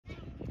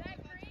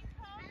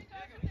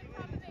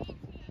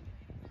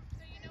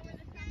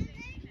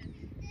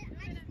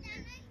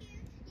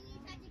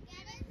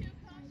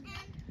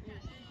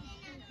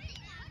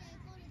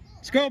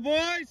go,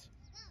 boys.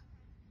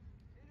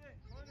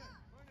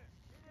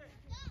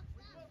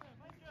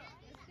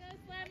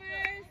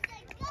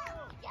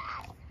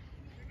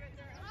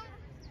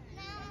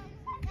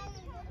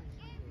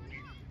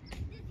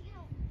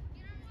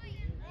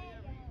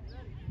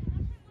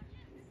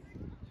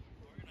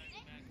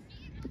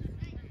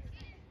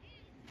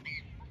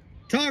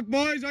 Talk,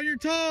 boys, on your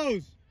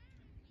toes.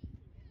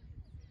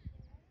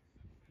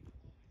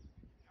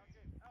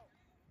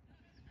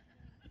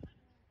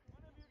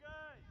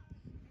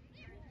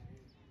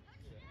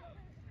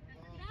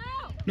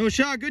 No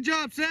shot. Good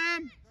job,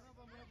 Sam.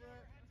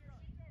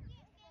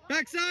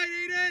 Backside,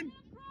 Aiyden.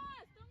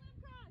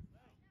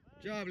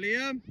 Good job,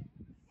 Liam.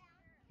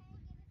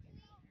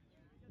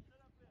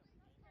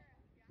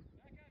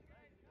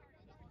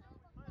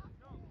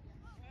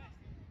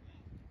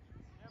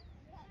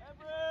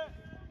 Everett.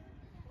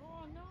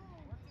 Oh no.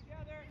 Work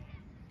together.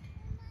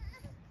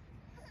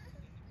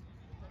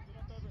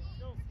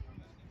 Go.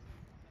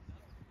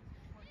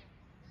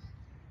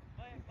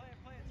 Play it.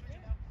 Switch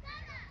it now.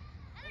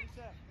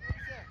 Reset.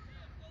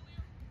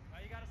 Now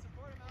you gotta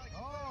support him, Alex. Oh.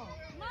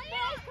 Come on.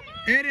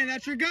 Aiyden,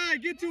 that's your guy.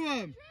 Get to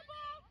him.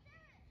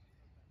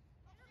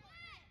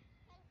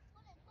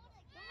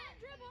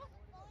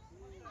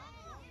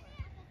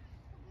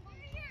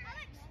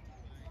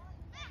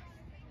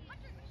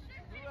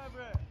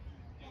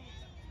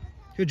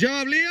 Good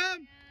job,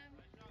 Liam.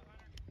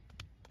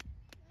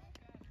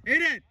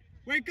 Aiyden,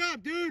 wake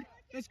up, dude.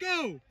 Let's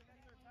go.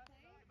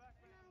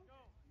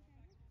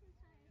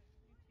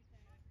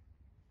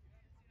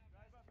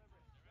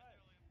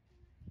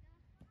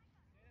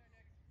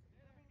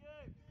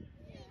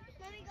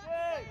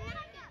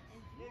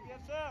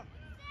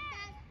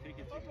 Take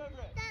it. Come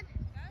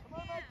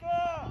on,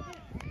 Micah.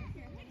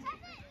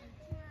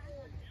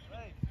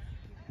 Right.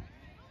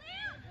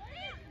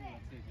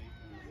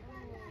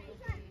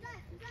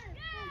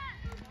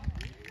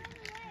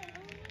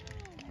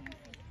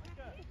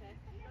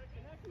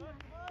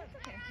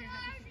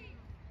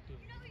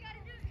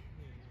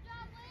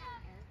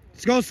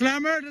 Let's go,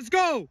 Slammer. Let's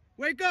go.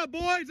 Wake up,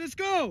 boys. Let's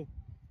go.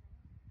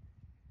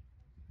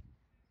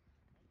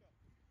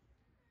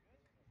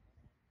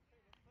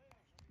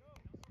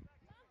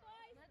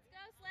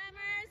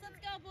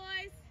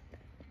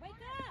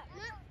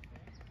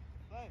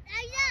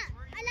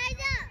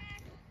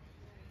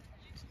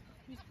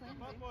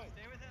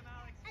 Stay with him,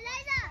 Alex.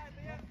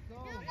 You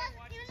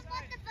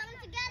put the phone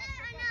together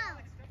or no?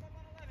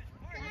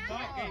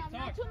 Talk.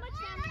 Not too much,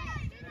 Sam.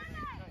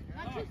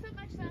 Not too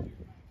much, Sam.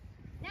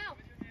 Now.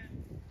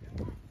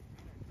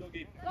 Go,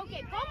 Gabe.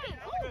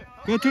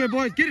 Go to it,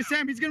 boys. Get it,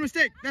 Sam. He's going to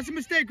mistake. That's a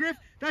mistake, Griff.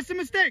 That's the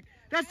mistake.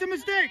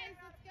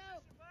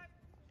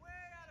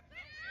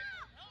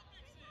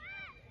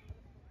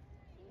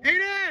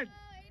 Aiyden.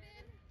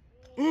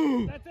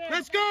 Ooh.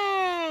 Let's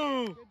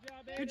go.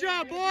 Good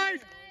job, boys.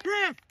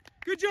 Griff.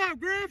 Good job,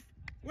 Griff.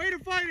 Way to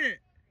fight it.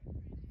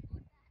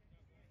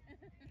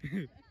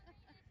 Good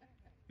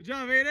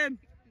job, Aiyden.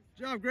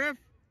 Good job, Griff.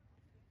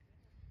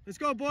 Let's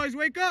go, boys.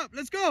 Wake up.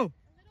 Let's go. A little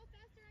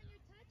faster on your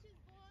touches,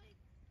 boys.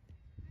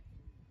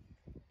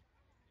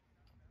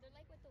 They're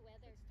like with the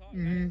weather.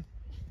 Mm-hmm.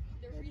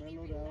 They're really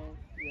relaxed.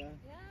 Yeah.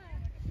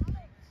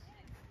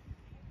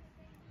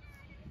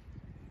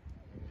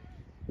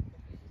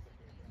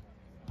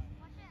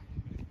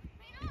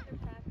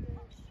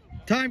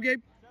 Time,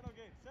 Gabe.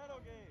 Settle,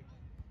 Gabe.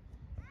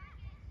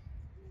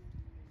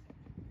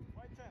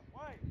 White, Sam,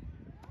 White.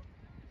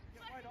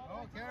 Get White all the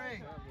way to the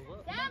right.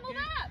 Sam, move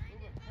up.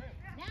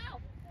 Now.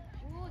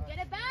 Ooh, get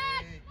it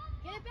back.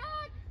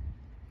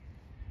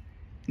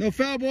 No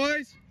foul,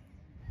 boys.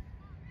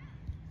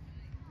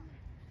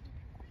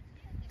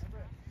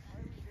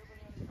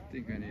 I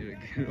think I need to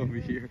get over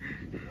here.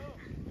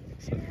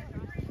 It's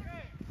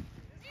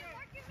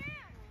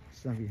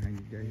not behind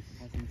you guys.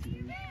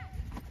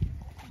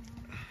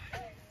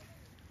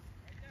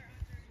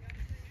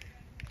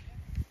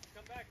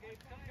 Come back, Gabe.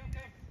 Come.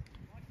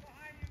 Watch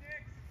behind you,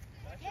 Nick.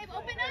 Gabe,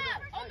 open up,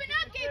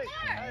 Gabe,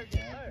 more.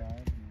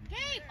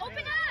 Gabe,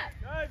 open up.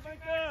 Guys,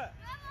 Micah.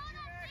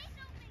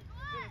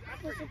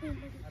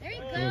 There you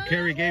go. Oh,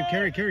 carry, Gabe,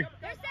 carry. There's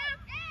Sam.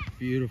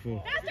 Beautiful.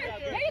 Faster.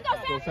 There you go,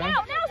 Sam.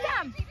 Now,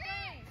 Sam.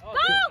 Go,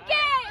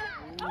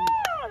 Gabe. Oh,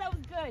 that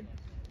was good.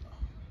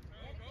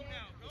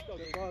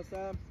 Go,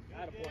 Sam.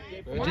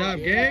 Good job,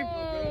 Gabe.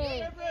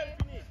 Hey.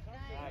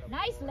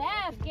 Nice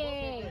left,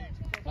 Gabe.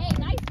 Hey,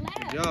 nice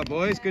left. Good job,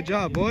 boys. Good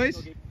job,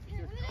 boys.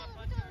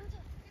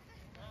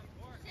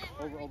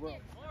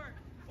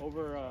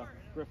 Over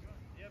Griff.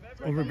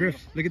 Over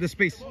Griff. Look at the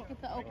space. Look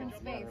at the open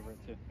space.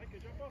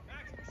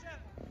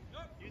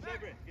 Use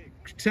Everett.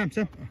 Sam.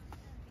 Now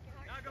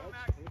go,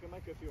 Max. Look at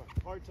Micah if you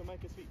want. Hard to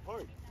Micah's feet.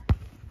 Hard.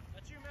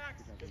 That's you,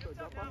 Max. Just go,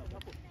 drop off.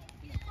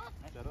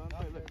 Settle and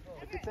play.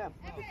 Look at Sam.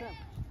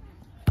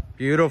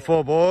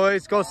 Beautiful,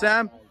 boys. Go,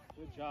 Sam.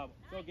 Good job.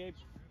 Go, Gabe.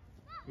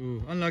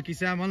 Ooh, unlucky,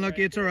 Sam.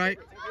 Unlucky. It's all right.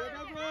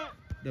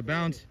 The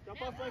bounce.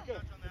 Jump off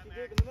Micah. If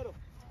you in the middle.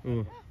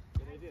 Ooh.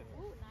 Good idea.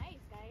 Ooh,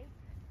 nice, guys.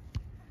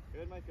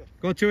 Good, Micah.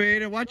 Go to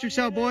Aiyden. Watch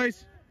yourself,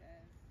 boys.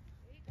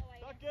 There you go,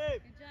 Aiyden. Talk,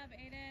 Gabe. Good job,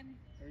 Aiyden.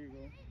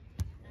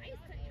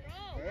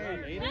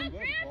 Hey, Aiyden,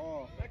 good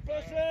ball. Back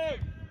push him.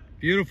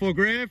 Beautiful,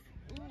 Griff.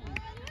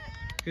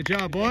 Good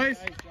job, boys.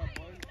 Nice job,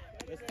 boys.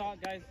 Let's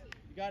talk, guys.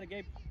 You got it,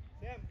 Gabe.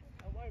 Sam,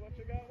 White, what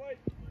you got, White?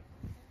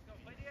 Go,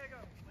 play Diego.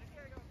 Play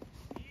Diego.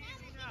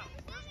 Easy now.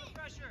 Where's the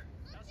pressure?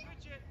 Now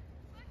switch it.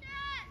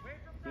 Wait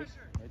for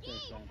pressure. Right there,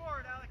 Sam. Go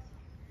forward, Alex.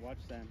 Watch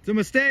Sam. It's a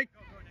mistake. Go,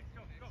 Nick.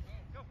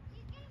 Go.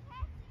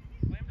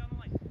 Play him down the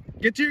lane.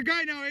 Get to your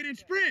guy now, Aiyden.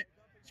 Sprint.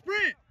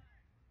 Sprint.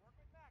 Work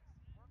with Max.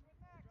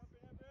 Jump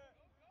in, Everett.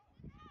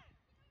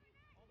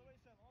 All the way,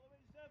 Sam. All the way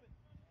to 7.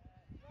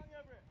 Strong,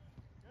 Everett.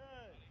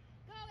 Good.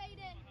 Go,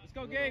 Aiyden. Let's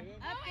go, Gabe.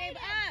 Up, Gabe,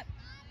 up.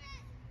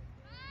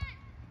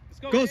 Let's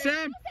go, Go, Gabe.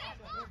 Sam.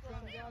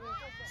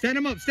 Stand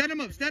him up. Stand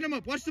him up. Stand him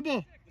up. Watch the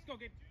ball. Let's go,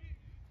 Gabe.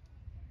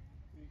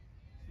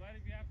 Slide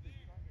if you have to.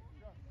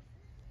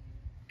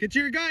 Get to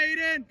your guy,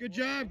 Aiyden. Good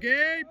job,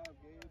 Gabe.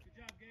 Good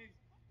job, Gabe.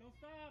 Don't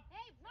stop.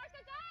 Hey, mark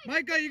the guy.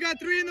 Micah, you got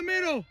 3 in the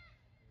middle.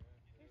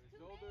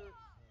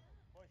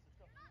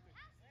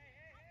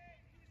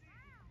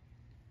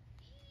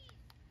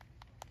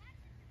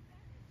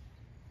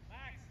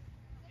 Max,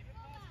 keep it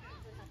positive.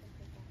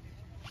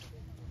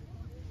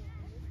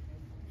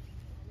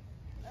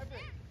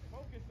 Everett,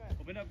 focus, man.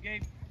 Open up,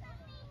 Gabe.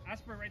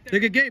 Asper right there.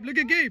 Look at Gabe. Look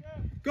at Gabe.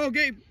 Go,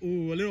 Gabe.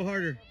 Ooh, a little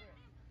harder.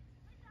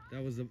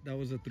 That was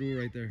a through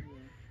right there.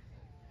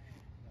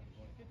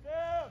 Get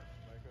down.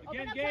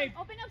 Again, Open up, Gabe.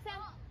 Sam. Open up,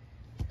 Sam.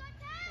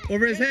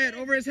 Over his head.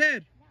 Over his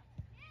head.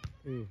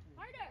 Ooh,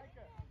 Harder.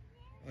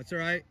 that's all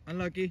right.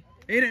 Unlucky.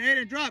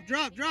 Aiyden, drop. On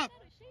the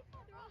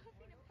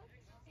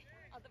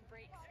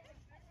brakes.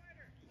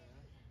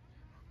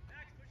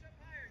 Max, push up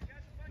higher. You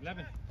guys are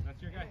 11.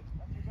 That's your guy.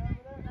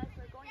 Unless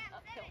we're going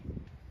uphill.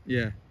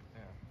 Yeah.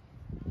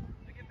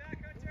 Get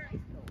back, Hunter.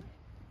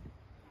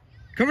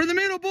 Cover the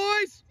middle,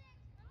 boys.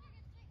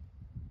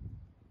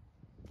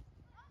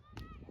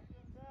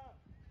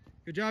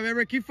 Good job,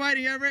 Everett. Keep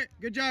fighting, Everett.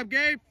 Good job,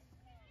 Gabe.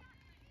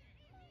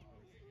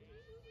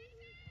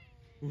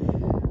 Noah,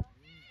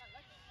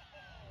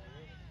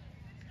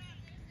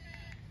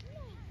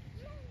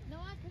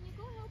 can you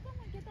go help him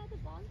and get all the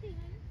balls behind?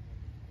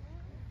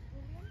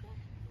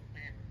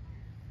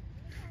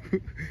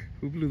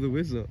 Who blew the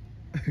whistle?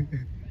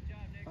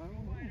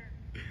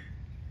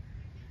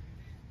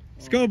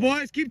 Let's go,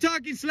 boys. Keep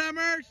talking,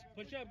 slammers.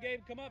 Push up, Gabe.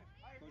 Come up.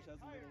 Coach has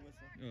a little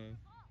whistle.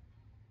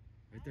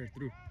 Right there,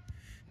 through.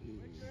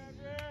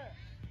 Everett.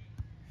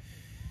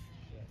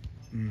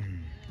 Mm.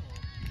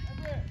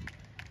 Everett.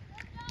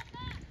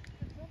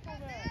 Simple,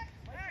 man.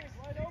 Max,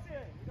 wide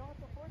open. You don't have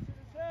to force it.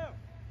 It's him.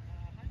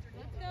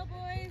 Let's go,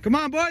 boys. Come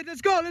on, boys.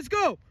 Let's go. Let's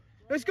go.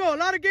 Let's go. A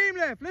lot of game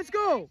left. Let's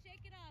go.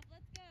 Shake it off.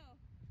 Let's go.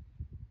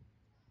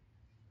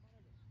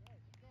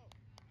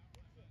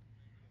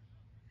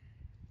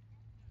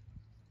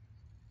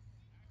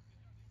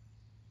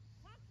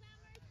 Talk,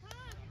 Slammers, talk.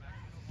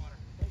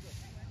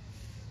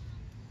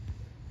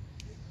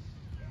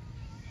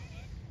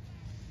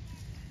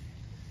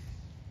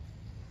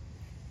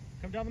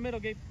 Come down the middle,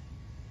 Gabe.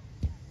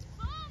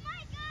 Oh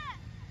my God!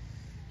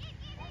 Get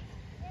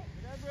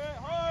Everett.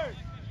 Hard.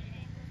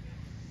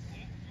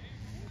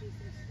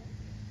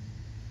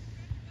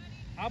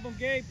 Help him,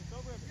 Gabe. It's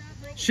over,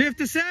 Everett. Shift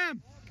to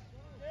Sam.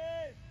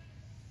 Hey.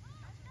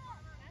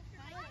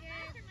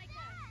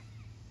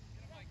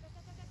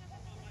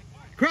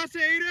 Cross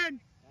it, Aiyden.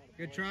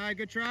 Good try.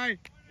 Good try. Good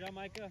job,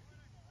 Micah.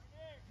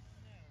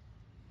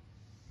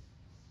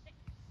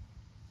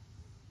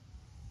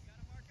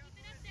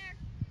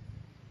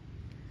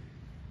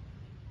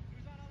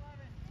 Who's on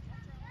 11?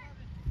 Hunter on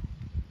 11.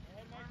 Go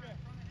ahead, Micah.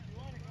 You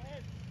want it, go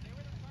ahead. Stay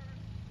with him, Carter.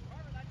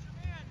 Carter, that's your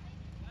man.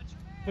 That's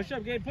your man. Push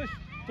up, Gabe. Push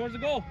towards the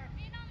goal.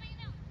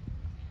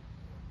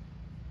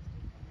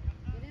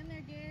 Get in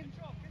there, Gabe.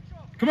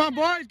 Control. Come on,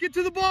 boys. Get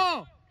to the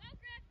ball.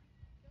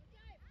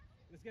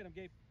 Let's get him,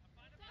 Gabe.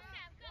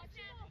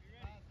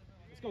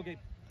 Let's go, Gabe.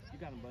 You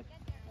got him, bud.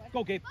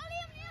 Go, Gabe.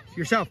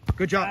 Yourself.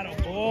 Good job.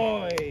 Atta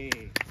boy.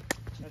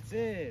 That's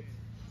it.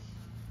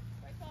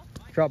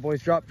 Drop,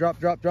 boys. Drop,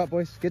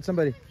 boys. Get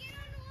somebody.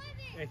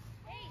 Hey,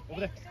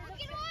 over there.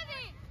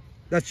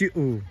 That's you.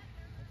 Ooh.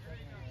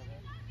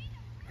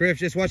 Griff,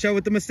 just watch out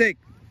with the mistake.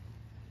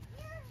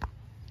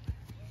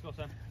 Let's go,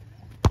 son.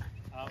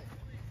 Out.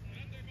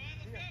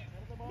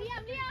 Liam. We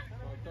have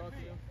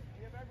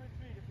Everett's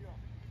feet if you want.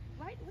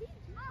 Right? What are you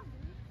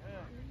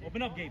doing?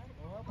 Open up, Gabe.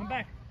 Come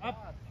back.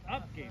 Up,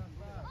 Gabe.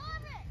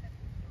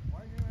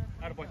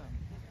 Atta boy.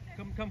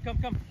 Come.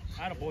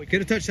 Atta boy.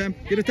 Get a touch, Sam.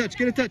 Get a touch.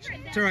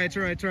 It's all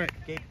right.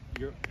 Gabe,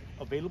 you're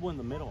available in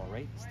the middle, all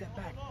right? Step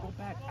back. Go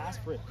back.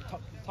 Ask for it.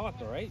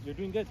 Talk, all right? You're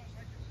doing good.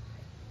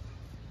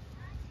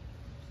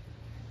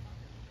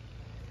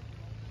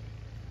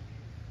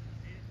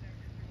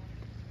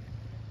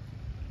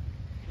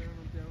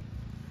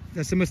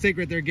 That's a mistake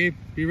right there, Gabe.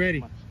 Be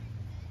ready.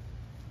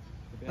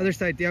 Other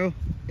side, Thiago.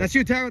 That's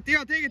you, Thiago.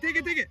 Thiago,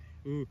 take it.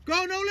 Ooh.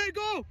 Go, Nolan,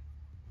 go.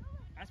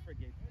 Ask for it,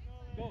 Gabe.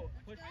 Go.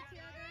 Push.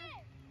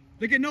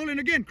 Look at Nolan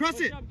again. Cross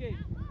Push it. up, Gabe.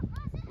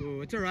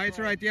 Ooh, it's all right,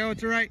 Thiago.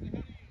 It's all right.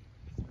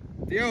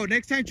 Thiago,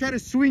 next time try to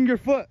swing your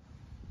foot.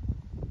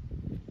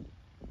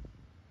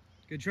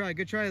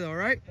 Good try though, all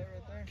right? Right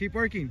there. Keep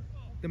working.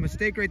 The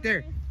mistake right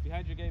there.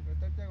 Behind you, Gabe. Right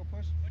there, Thiago,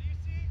 push.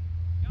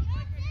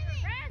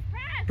 Press,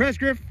 press. Press,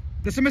 Griff.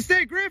 That's a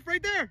mistake, Griff,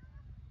 right there.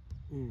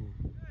 Ooh.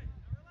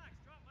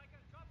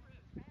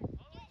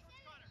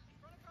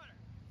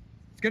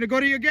 It's gonna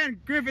go to you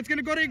again, Griff. It's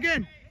gonna go to you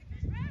again.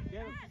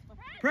 Get him.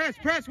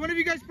 Press. One of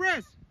you guys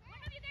press.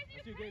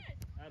 That's you, Gabe.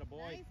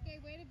 Attaboy. Nice,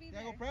 Gabe. Way to be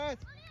there. Thiago, press.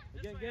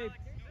 Again, Gabe.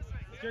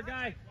 That's your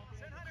guy.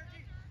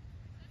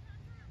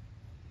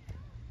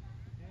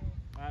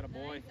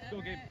 Attaboy. Let's go,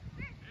 Gabe.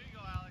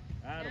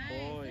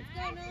 Attaboy. Let's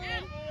go,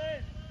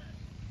 Nolan.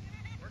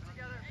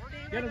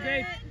 Get him,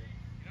 Gabe.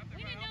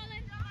 Win it,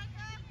 Nolan.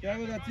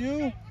 Thiago, that's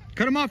you.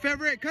 Cut him off,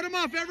 Everett. Cut him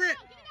off, Everett.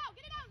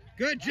 Get it out.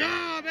 Good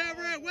job,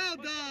 Everett. Well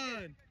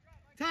done.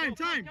 Time.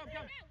 Come.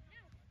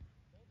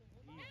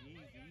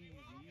 Easy.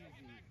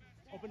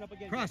 Open up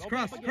again. Cross. Open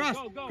up again.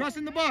 Go. Cross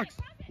in the box.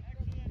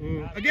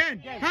 Ooh. Again.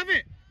 Have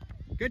it.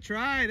 Good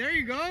try. There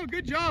you go.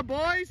 Good job,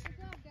 boys. Good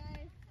job,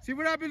 guys. See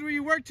what happens when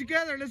you work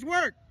together. Let's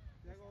work.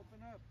 Thiago,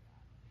 open up.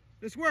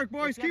 Let's work,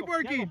 boys. Thiago, Keep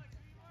working. Thiago.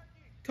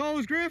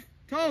 Toes, Griff.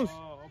 Toes.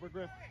 Oh, over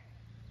Griff.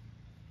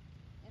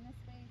 In the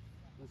space.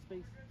 The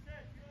space.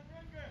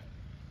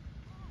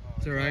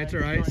 It's all right.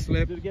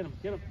 Slip. Get him.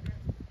 Let's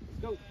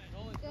go.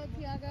 Let's go,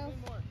 Thiago.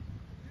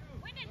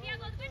 Win it,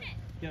 Thiago. Let's win it.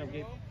 Get him,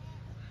 Gabe.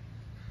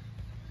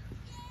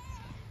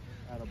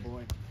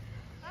 Attaboy.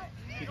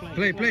 Keep playing.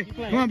 Play. Keep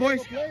playing. Come on,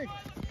 boys. Play.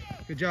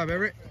 Good job,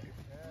 Everett.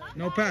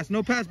 No pass,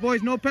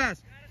 boys. No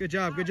pass. Good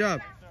job.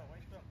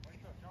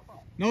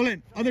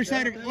 Nolan, other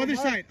side of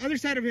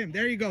him.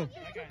 There you go.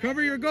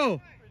 Cover your goal.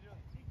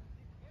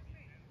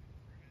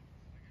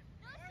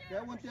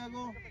 That one,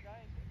 Thiago.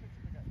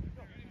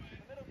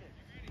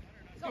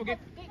 Let's go, Gabe.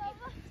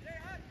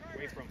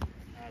 Away from.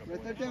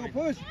 Right there, Attaboy. Thiago,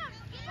 push. Go,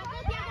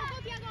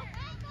 Thiago.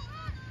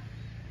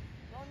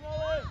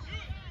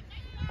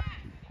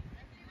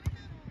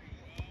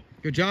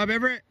 Good job,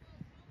 Everett.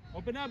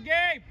 Open up,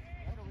 Gabe.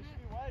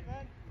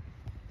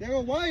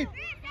 Thiago, wide.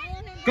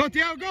 Follow him. Go,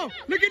 Thiago, go.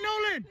 Look at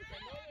Nolan.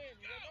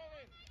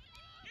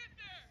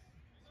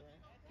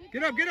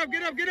 Get up. Go, Griff.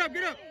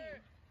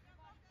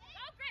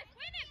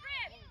 Win it,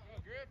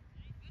 Griff.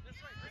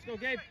 Let's go,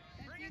 Gabe.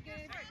 That's you,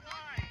 Gabe.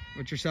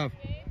 Watch yourself.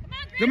 Come on,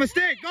 Griff. The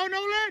mistake. Go,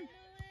 Nolan.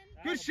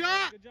 Good Attaboy.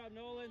 shot. Good job,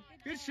 Nolan.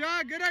 Good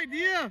shot. Good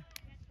idea.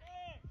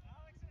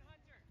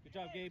 Good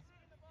job, Gabe.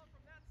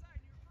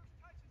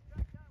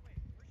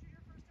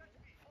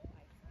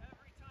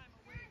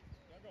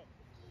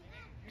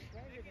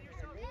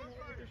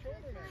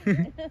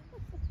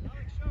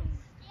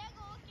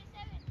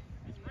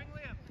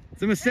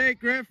 It's a mistake,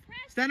 Griff.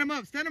 Stand him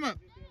up. Go.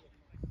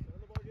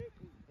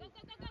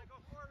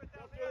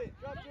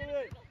 Drop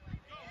Julian.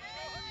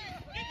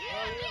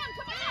 Liam,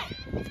 come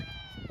on.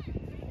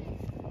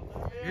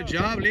 Good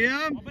job,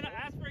 Liam. Open up.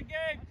 Ask for it,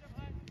 Gabe.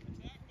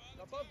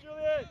 Jump up,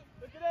 Julian.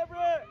 Look at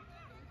Everett.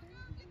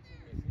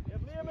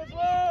 Give Liam as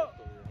well.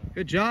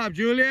 Good job,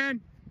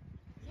 Julian.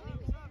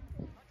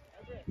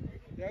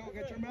 Thiago,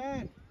 get your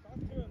man.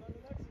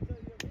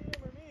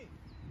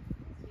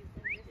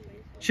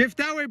 Shift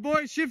that way,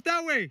 boys. Shift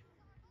that way.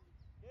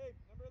 Gabe,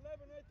 number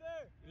 11 right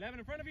there. 11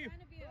 in front of you. In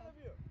front of you.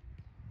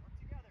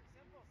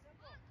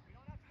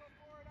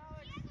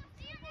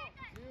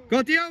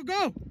 Go, Thiago,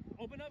 go.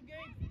 Open up, Gabe.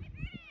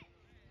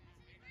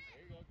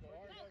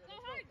 Go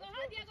hard,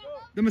 Thiago.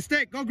 The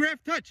mistake. Go,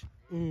 Griff. Touch.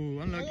 Ooh,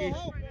 unlucky.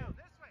 Thiago, help.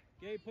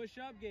 Gabe, push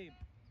up, Gabe.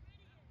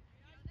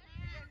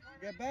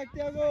 Get back,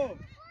 Thiago.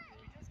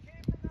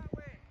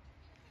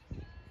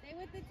 Stay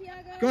with the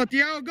Thiago. Go,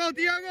 Thiago. Go,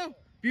 Thiago.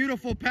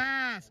 Beautiful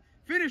pass.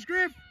 Finish,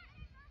 Griff.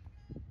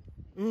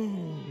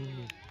 Ooh.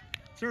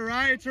 It's all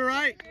right.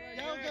 Thiago,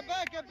 get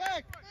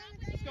back.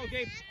 Let's go,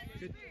 Gabe.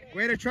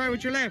 Way to try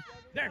with your left.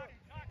 There.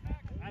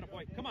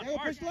 Attaboy. Come on. Thiago,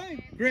 Hard. push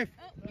lane. Griff,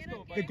 Oh, Let's get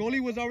go, up. the buddy.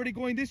 goalie was already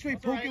going this way.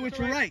 That's Poke all it right, with that's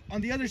your all right on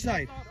the other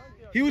side.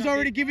 He Good was job,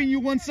 already Gabe. giving you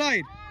one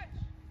side.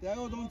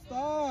 Thiago, don't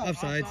stop.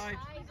 Offsides. Offside.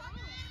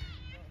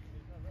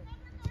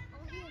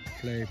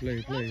 Play.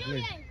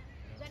 Julian.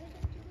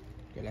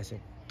 Golazo.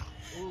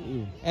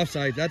 Ooh.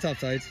 Offsides. That's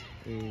offsides.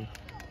 Ooh.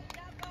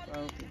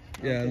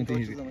 Yeah, I don't think coach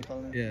he's. is gonna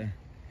call it. Yeah.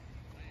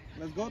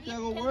 Let's go,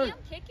 Thiago, Can work. Liam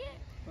kick it?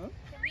 Huh?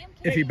 Can Liam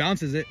kick If he it?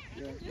 bounces it.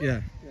 Yeah,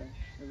 Yeah.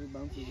 every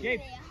bounce is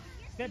Gabe,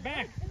 step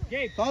back.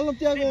 Gabe, Call him,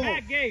 step Thiago.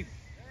 back, Gabe.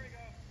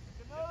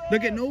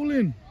 Look at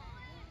Nolan.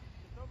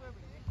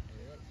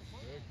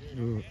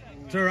 Ooh.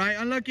 It's all right.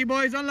 Unlucky,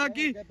 boys.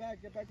 Unlucky. Get back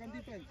on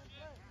defense.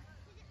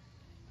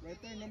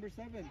 Right there, number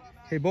 7.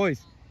 Hey,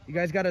 boys. You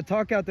guys got to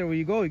talk out there where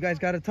you go. You guys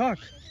got to talk.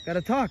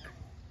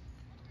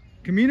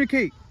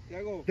 Communicate.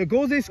 Thiago. The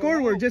goals they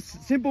scored were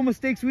just simple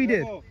mistakes we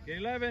did. Thiago. Get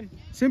 11.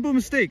 Simple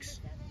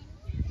mistakes.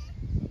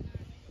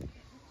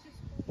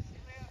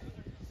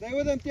 Stay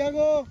with him,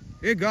 Thiago.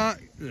 It got.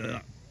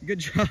 Ugh. Good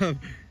job.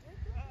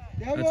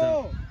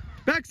 Thiago.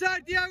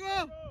 Backside,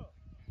 Thiago.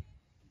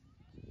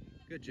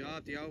 Good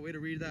job, Thiago. Way to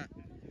read that.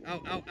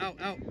 Out. Stay with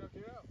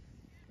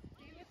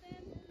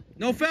him.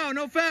 No foul.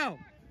 Watch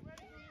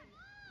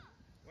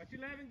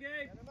 11,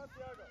 Gabe. Stand him up,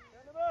 Thiago.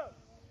 Stand him up.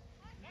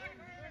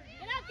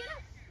 Get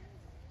up.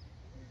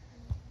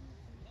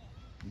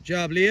 Good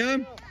job,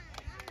 Liam.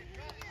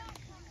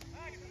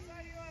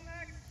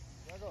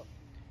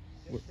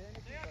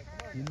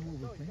 You know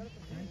what we're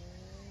playing?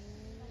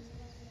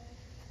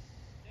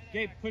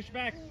 Gabe, push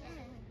back.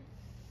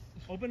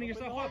 Opening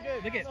yourself up.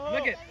 Look it.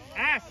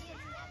 Ass.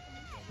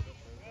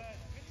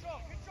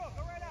 Control.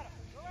 Go right at him.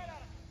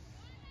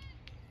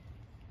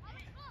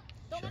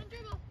 Don't let him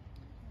dribble.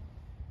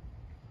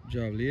 Good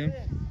job, Liam.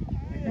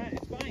 Like that,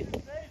 it's fine.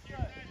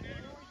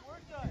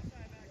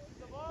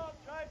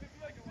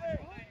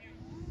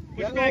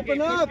 Push Thiago, back, open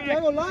Gabe, up. push back.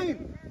 Thiago,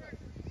 line.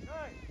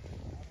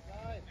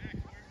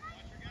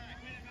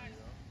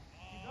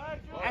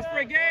 Ask for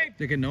a Gabe.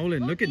 Look at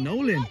Nolan. Look at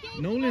Nolan.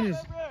 Nolan is.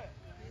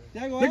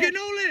 Thiago, Look out. at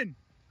Nolan.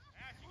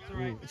 It's all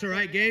right. It's all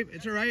right, Gabe.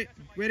 It's all right.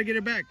 Way to get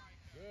it back.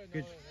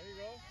 Good.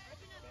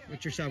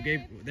 Watch yourself,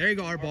 Gabe. There you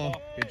go, our ball.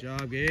 Good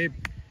job, Gabe.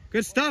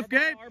 Good stuff,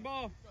 Gabe. Our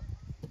ball.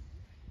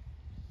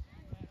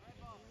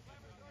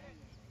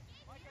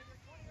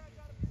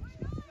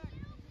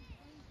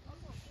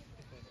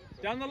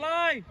 Down the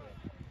line.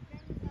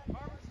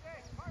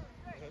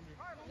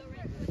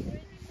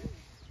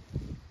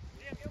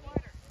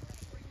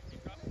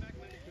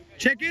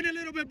 Check in a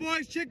little bit,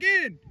 boys. Check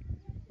in.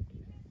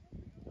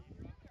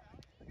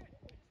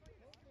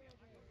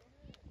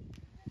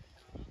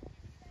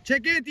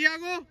 Check in,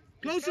 Thiago.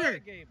 Closer.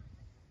 Gabe.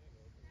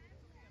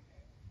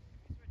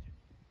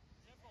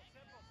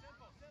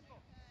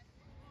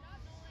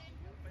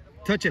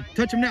 Touch him.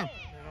 Touch him now.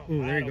 Oh,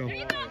 there you go.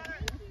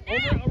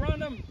 Over,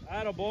 around him.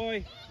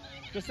 Attaboy.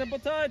 Just simple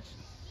touch.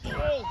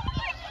 Oh.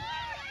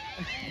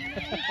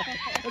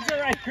 That's all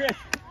right, Chris.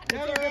 It's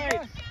all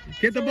right.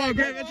 Get the ball,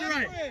 Griff. It's all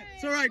right.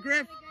 It's all right,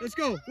 Griff. Let's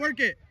go. Work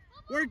it.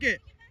 Work it.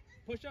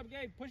 Push up,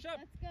 Gabe. Push up.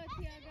 Let's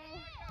go, Thiago.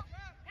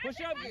 Push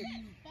up, Gabe.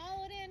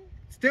 Follow it in.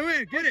 Still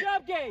in. Get Push it.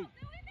 up, Gabe.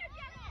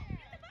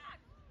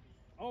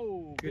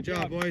 Oh, Good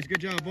job, boys. Good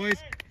job, boys.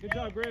 Good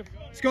job, Griff.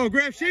 Let's go,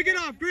 Griff. Shake it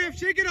off, Griff.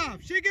 Shake it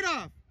off. Shake it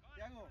off.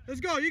 Let's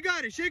go. You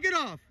got it. Shake it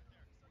off.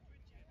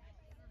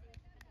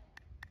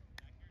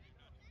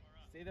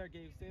 Stay there,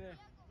 Gabe. Stay there.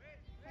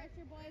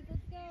 Pressure, boys.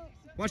 Let's go.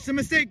 Watch the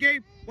mistake,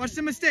 Gabe. Watch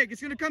the mistake.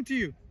 It's going to come to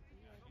you.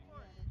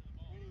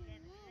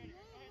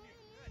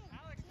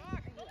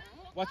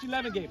 Watch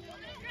 11, Gabe.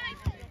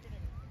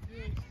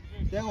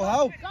 Thiago,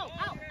 help. Go,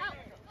 out.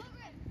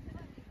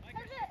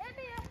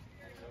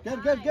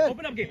 Good.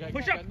 Open up, Gabe.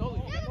 Push up.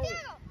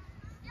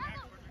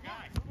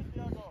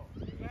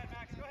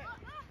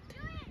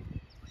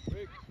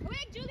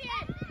 Quick,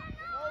 Julian.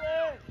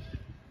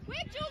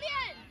 Quick,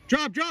 Julian.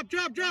 Drop.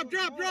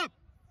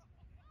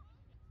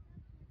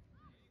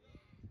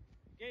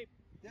 Gabe.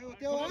 Thiago,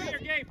 Come over out. here,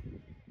 Gabe.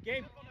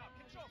 Gabe.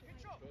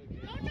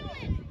 Go,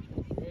 Nolan.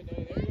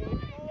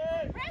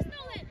 Press,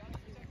 Nolan.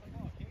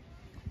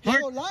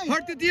 Thiago, line.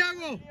 Heart to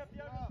Thiago.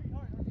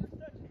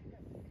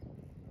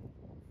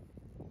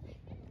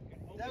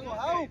 Thiago,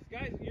 help.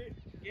 Guys,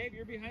 Gabe,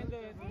 you're behind the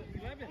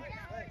 11.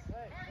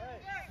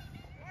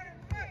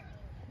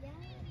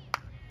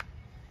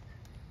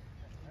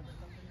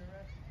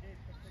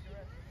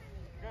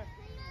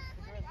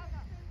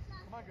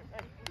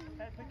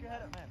 Pick your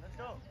head up, man. Let's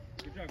go.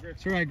 Good job, Griff.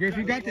 It's all right, Griff.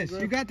 You got this.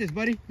 You got this,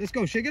 buddy. Let's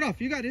go. Shake it off.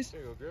 You got this.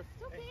 There you go, Griff.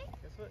 It's okay.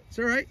 Guess what? It's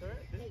all right. It's all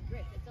right, dude. Hey,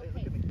 Griff, it's Hey, okay.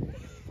 look at me.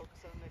 Focus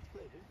on the next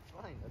play, dude. It's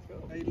fine. Let's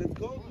go. Hey, let's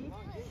go, dude.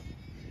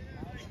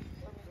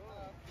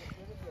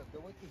 The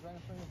Whittier's right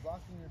in front of you,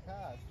 blocking your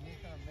pass. You're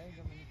trying to make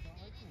him and it's not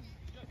working.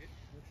 Let's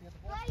get the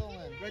ball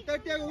stolen. Right there,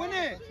 Thiago, win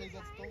it. Let's say he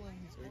gets stolen.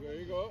 He's There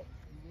you go. Go,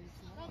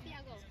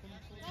 Thiago.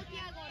 Go,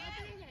 Thiago.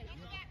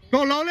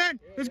 Go, Nolan.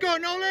 Let's go,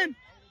 Nolan.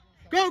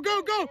 Go. Go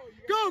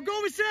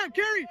with Sam.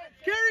 Carry.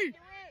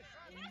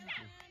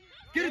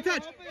 Get a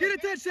touch,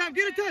 Sam.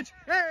 Get a touch.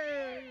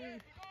 Hey.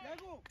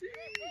 Thiago.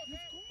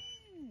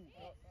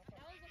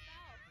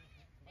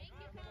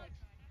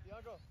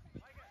 Thiago.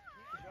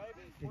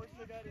 Force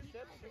the guy to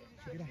step.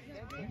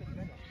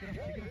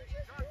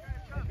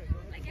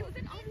 Like it was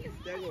an obvious.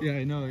 Yeah,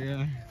 I know,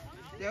 yeah.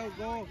 Thiago,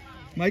 go.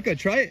 Micah,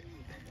 try it.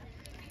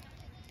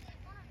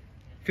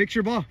 Fix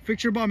your ball.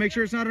 Make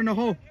sure it's not in a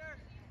hole.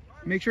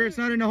 You're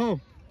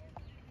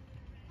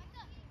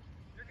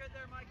good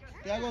there, Micah.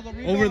 Thiago, the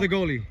rebound. Over the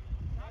goalie.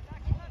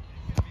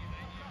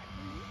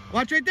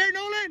 Watch right there,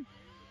 Nolan.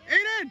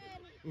 Aiyden.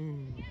 Ooh.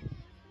 Come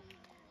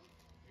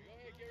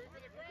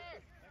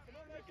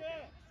on,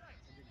 Micah.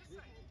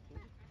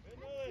 Good,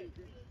 Nolan.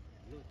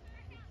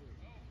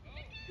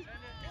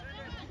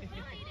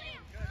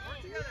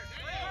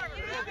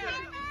 Work together.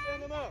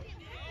 Stand them up.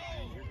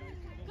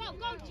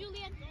 Go,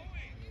 Julian.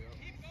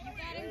 You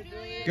got him,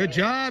 Julian. Good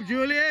job,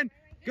 Julian.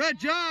 Good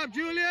job,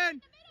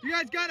 Julian. You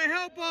guys got to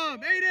help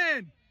him.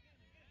 Aiyden.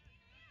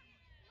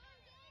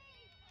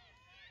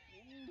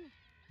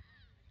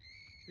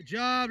 Good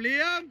job,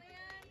 Liam.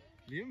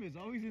 Liam is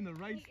always in the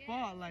right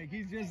spot, like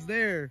he's just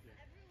there.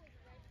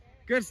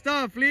 Good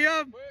stuff,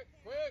 Liam.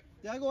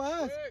 Thiago,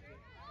 ask.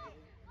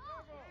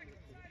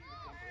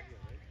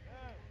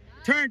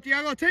 Turn,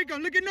 Thiago. Take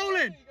him. Look at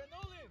Nolan.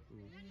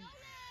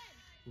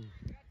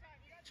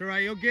 It's all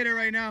right. You'll get it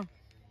right now.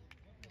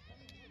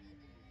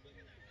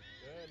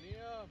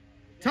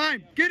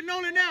 Time. Get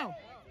Nolan now.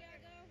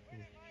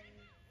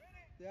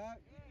 Yeah.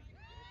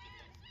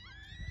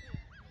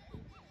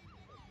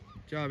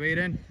 Good job,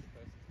 Aiyden.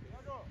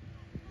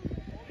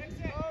 It's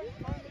just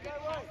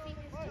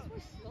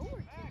we're slower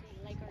today,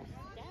 like our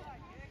step.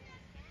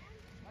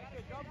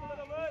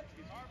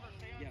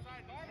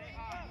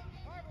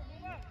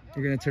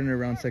 We're gonna turn it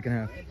around second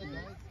half.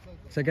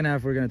 Second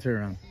half, we're gonna turn it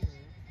around.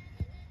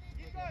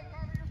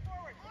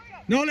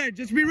 Nolan,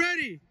 just be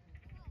ready.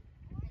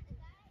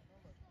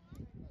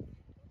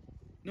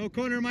 No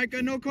corner,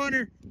 Micah, no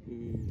corner.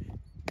 Ooh.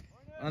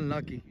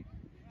 Unlucky.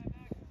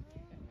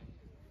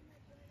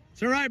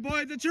 It's all right,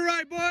 boys. It's all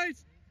right,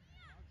 boys.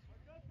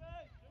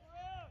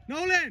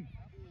 Nolan,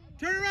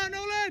 turn around,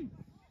 Nolan.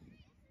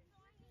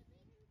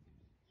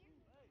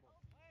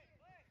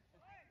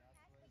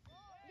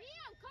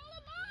 Liam, call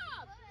him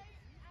up.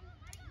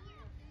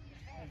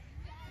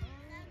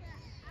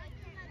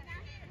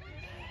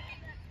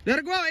 Let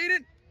it go,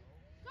 Aiyden.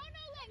 Go,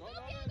 Nolan. Go,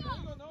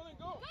 Thiago. Go, Nolan.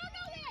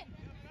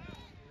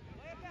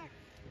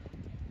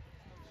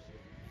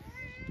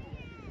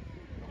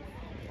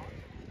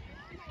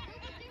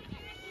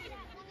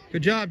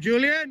 Good job,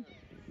 Julian.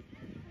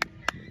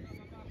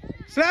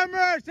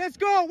 Slammers, let's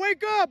go.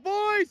 Wake up,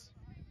 boys.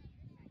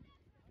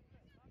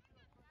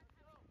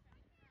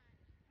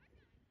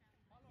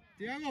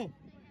 Thiago,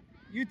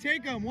 you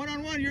take them.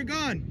 One-on-one, you're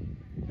gone.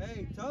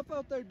 Hey, tough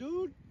out there,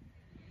 dude.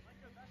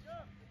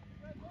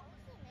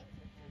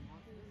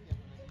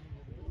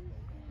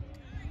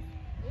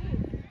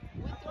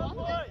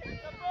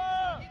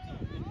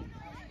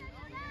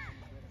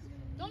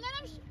 Don't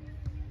let him.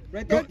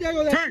 Right there,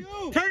 Thiago. That's Turn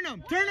you.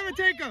 them and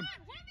take them.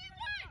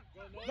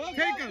 Go,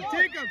 Take go, them, go.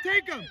 take them,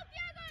 take them.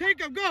 Take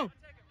them, go.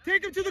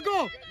 Take them to the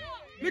goal.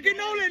 Look at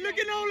Nolan, look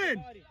at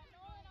Nolan.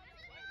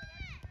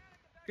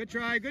 Good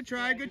try, good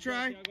try, good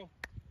try.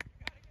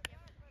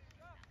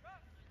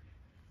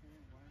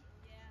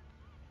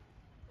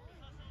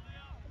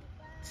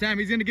 Sam,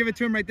 he's going to give it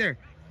to him right there.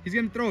 He's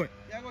going to throw it.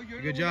 Thiago,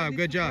 you're Good the one job, that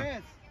good needs to job.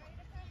 Press.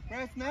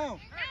 Press now.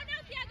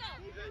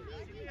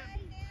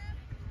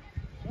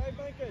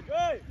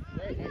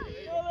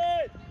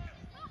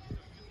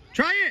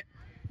 Try it.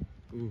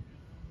 Ooh.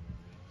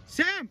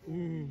 Sam.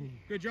 Ooh.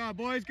 Good job,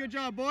 boys. Good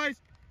job, boys.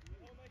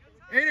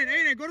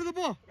 Aiyden, go to the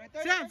ball. Right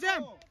there, Sam.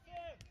 Thiago.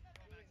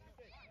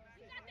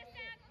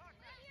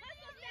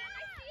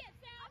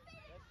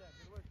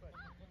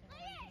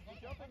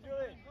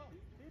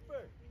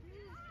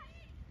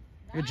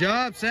 Good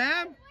job,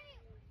 Sam.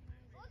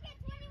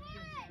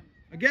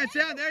 Again,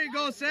 Sam. There you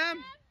go,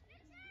 Sam.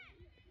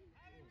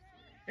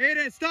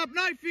 Aiyden, stop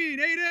knifing,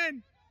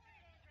 Aiyden.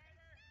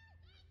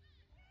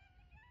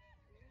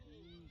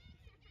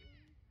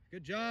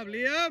 Good job,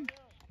 Liam.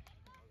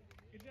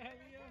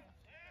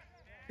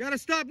 Gotta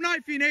stop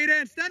knifing,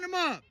 Aiyden. Stand him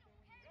up.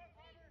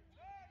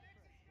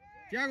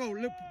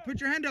 Thiago, look, put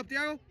your hand up,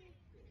 Thiago.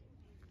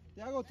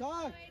 Thiago,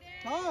 talk.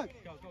 Talk.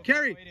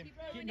 Carry.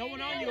 No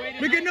one on you,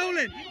 Aiyden. Look at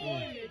Nolan.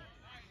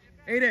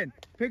 Aiyden,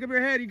 pick up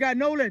your head. You got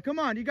Nolan. Come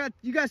on. You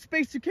got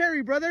space to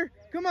carry, brother.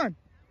 Come on.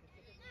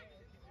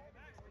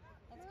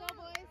 Let's go,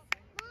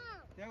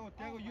 boys.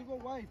 Thiago, you go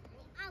wide.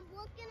 I'm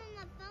looking on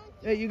the phone.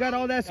 Hey, you got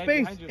all that Hey, space.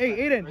 behind you, Hey, Sam.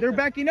 Aiyden, Right they're there.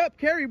 backing up.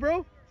 Carry,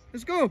 bro.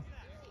 Let's go.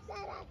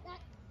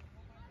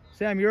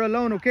 Sam, you're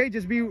alone, okay?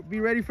 Just be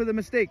ready for the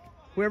mistake.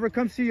 Whoever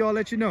comes to you, I'll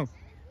let you know.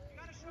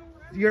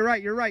 You're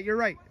right.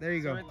 There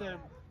you go. Right there.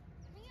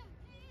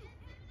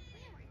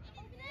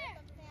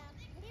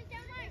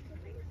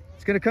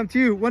 It's going to come to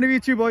you. One of you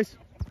two, boys.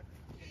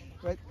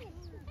 Right.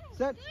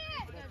 Set.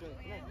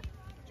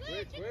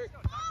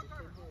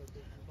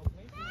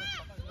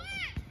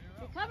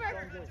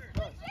 Cover.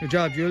 Good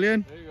job,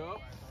 Julian. There you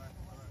go.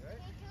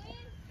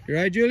 You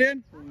right,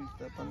 Julian? Ooh,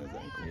 step on his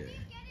ankle.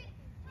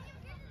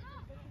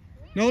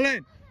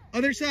 Nolan,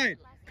 other side.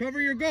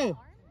 Cover your goal.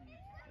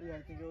 Yeah,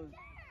 I think it was.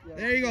 Yeah,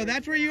 There you go.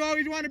 That's where you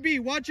always want to be.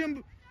 Watch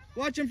him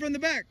from the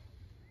back.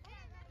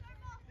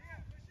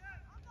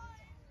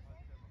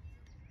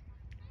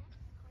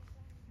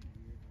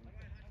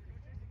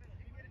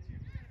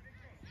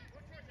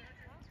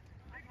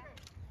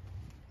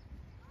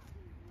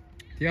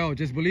 Yo,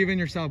 just believe in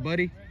yourself,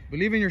 buddy.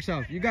 Believe in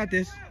yourself. You got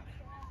this.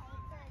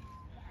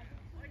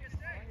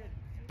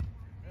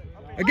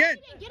 Again.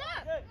 Get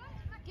up.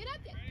 Get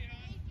up there.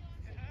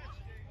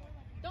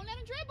 Don't let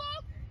him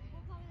dribble.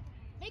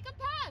 Make a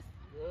pass.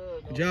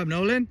 Good job,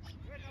 Nolan.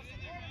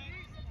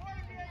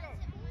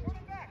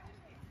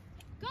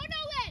 Go,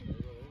 Nolan.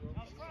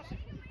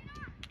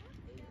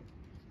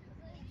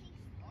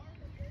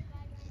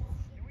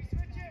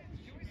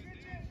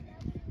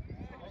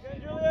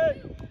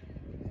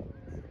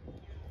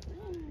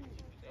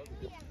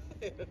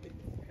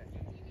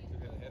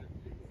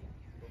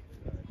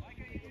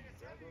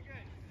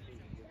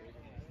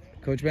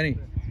 Coach Benny,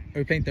 are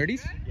we playing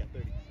 30s? Yeah,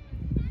 30.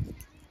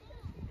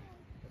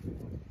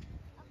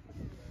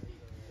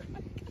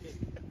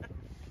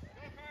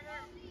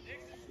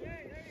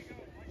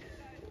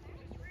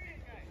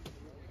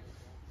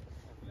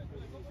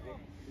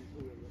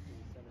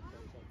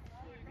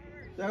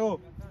 Thiago,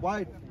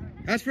 wide.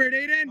 That's for it,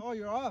 Aiyden. Oh,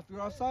 you're off.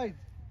 You're offside.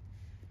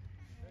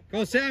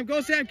 Go, Sam.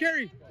 Go, Sam.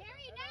 Carry.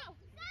 Carry now.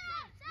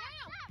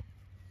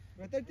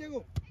 Right there, Thiago.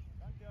 Come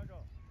Thiago. Come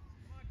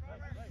on,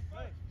 Carver. Right. Come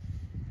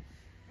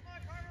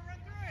on, Carver, run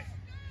through it.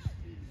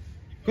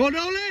 Go,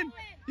 Nolan.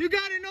 You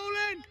got it,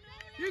 Nolan.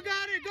 You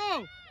got it.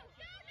 Go.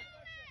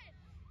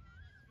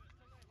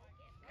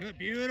 Good,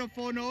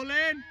 beautiful,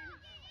 Nolan.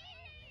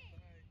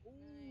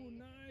 Ooh,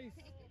 nice.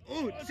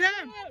 Oh,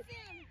 Sam.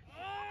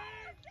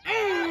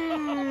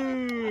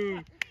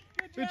 Ooh.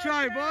 Good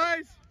try,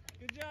 boys.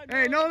 Good job.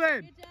 Hey,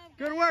 Nolan.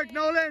 Good work,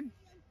 Nolan.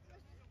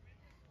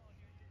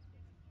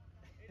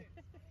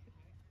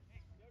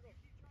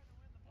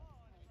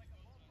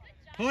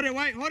 Hold it,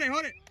 White. Hold it.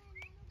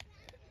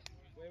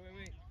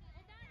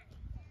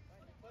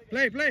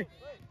 Wait. Play.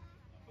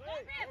 Go,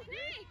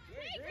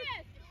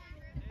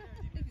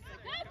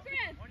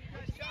 Griff.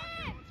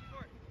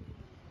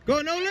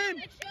 Go, Nolan.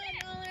 Let's shoot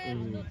it,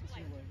 Nolan.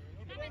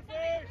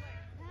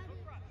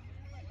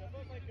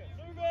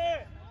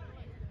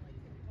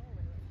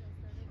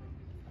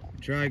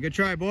 Good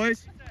try,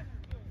 boys.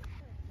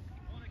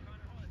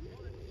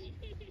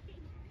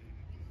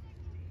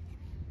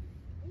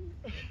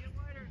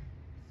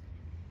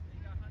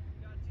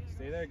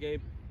 Stay there,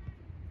 Gabe.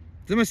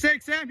 It's a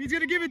mistake, Sam. He's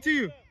gonna give it to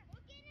you.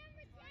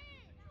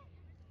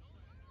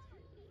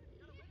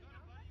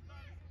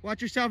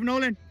 Watch yourself,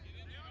 Nolan.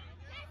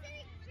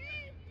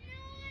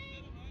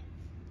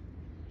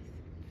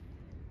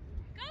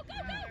 Go.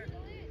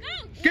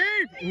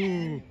 Gabe.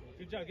 Ooh.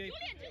 Good job, Gabe.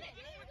 Julian.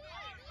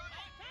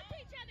 Talk to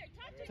each other.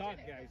 Talk,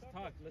 guys.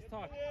 Talk. Let's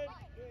talk.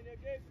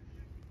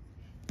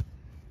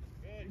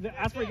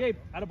 Ask for Gabe.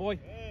 Attaboy.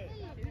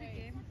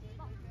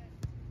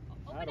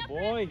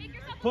 Attaboy.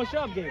 Push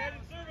up, Gabe.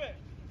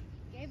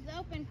 Gabe's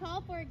open.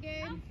 Call for it,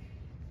 Gabe.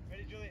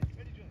 Ready, Julian.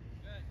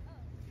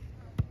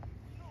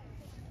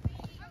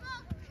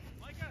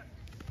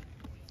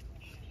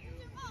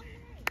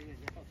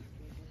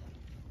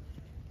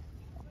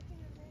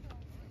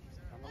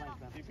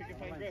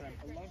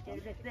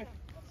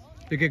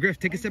 Okay, Griff,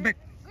 take a step back.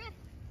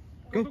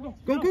 Go.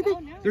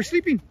 They're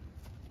sleeping.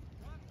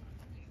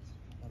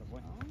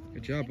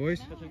 Good job, boys.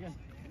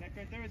 Connect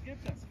right there with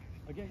Gibson.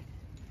 Okay.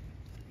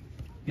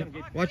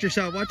 Yep. Watch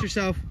yourself.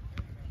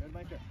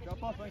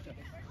 Drop off right there.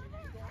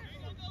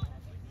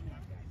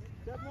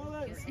 Step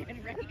Nolan.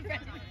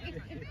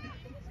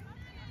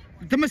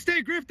 The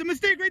mistake, Griff. The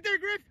mistake right there,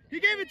 Griff.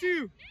 He gave it to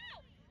you.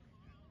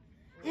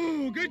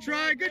 Ooh, good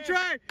try. Good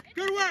work.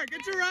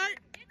 It's all right.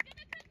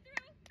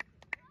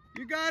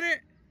 You got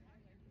it.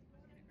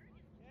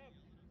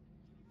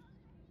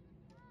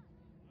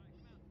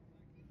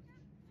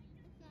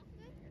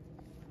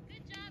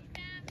 Good job,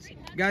 Sam.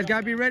 You guys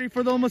gotta be ready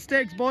for those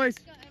mistakes, boys.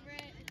 Go,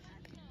 Everett.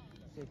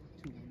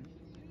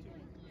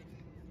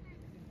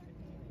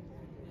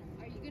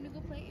 Are you gonna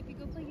go play? If you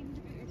go play, you need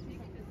to put your feet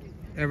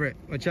on. Everett,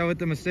 watch out with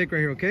the mistake right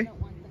here, okay? I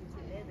don't want them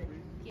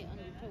to get on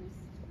the post.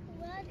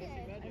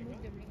 I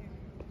moved them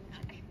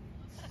here.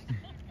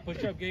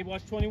 Push up, Gabe.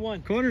 Watch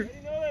 21. Corner.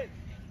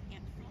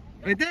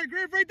 Right there,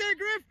 Griff. Right there.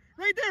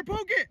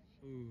 Poke it.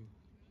 Ooh.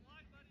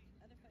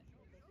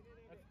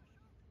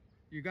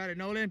 You got it,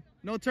 Nolan.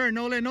 No turn,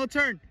 Nolan. No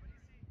turn.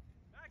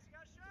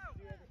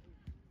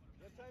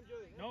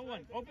 No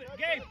one. Open.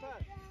 Gabe.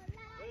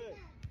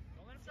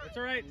 It's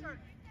all right. It's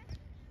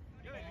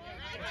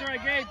all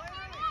right, Gabe.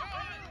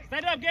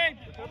 Stand up, Gabe.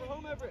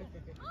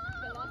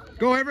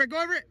 Go, Everett. Everett, you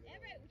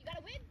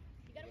gotta win.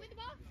 You gotta win the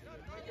ball.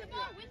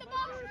 Win the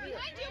ball.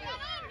 Behind you. Run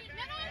on.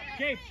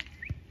 Gabe.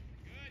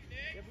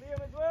 Give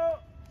Liam as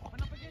well.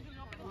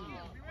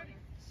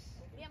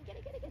 Liam, get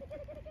it.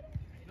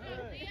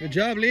 Good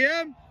job,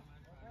 Liam.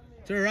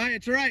 It's all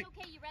right. Okay,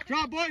 you rather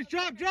Drop, boys.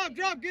 Drop.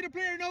 Get a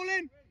player,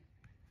 Nolan.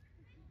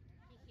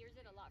 He hears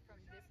it a lot from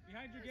this.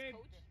 Behind you, his Gabe.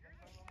 coach.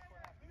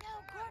 No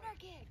corner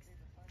kicks.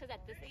 Because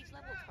at this age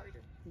level, it's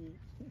harder.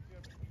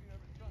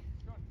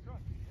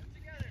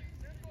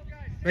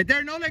 Right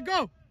there, Nolan.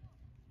 Go.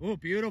 Oh,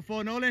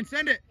 beautiful, Nolan.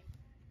 Send it.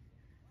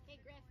 Hey,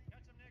 Griff.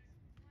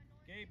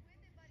 Gabe.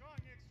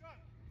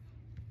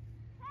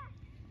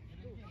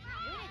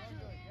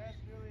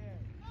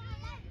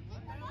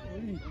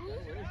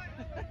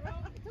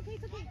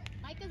 It's okay.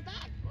 Micah's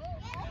back.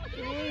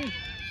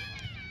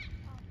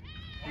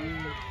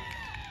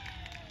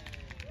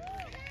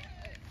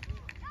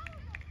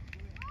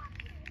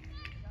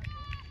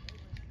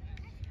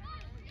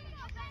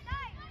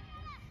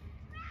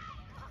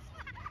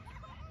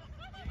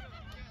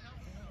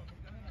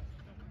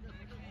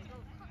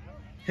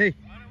 Hey,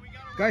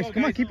 guys,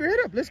 come on. Keep your head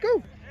up. Let's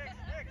go.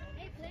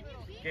 Hey, plenty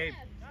of Gabe.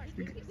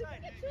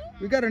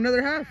 We got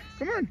another half.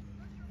 Come on.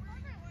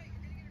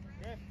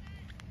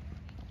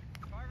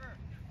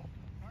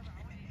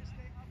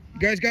 You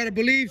guys got to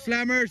believe,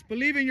 Slammers.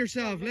 Believe in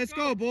yourself. Let's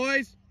go,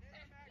 boys.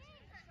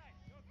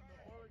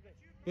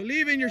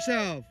 Believe in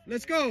yourself.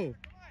 Let's go.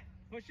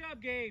 Push up,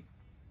 Gabe.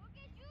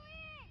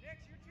 Nix,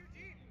 you're too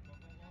deep.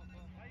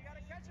 Now you gotta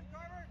catch him,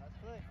 Carver.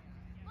 Good,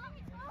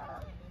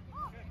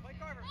 play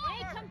Carver.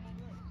 Hey, come.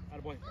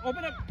 Attaboy.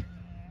 Open up.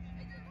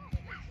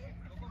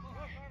 Go,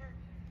 Carver.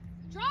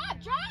 Drop.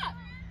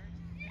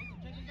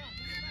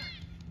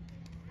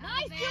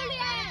 Nice,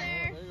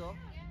 Julian. There you go.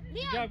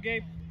 Good job,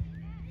 Gabe.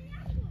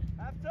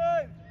 Half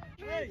time.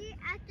 Maybe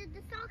after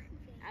the soccer game.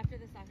 After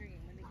the soccer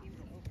game, when the games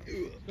are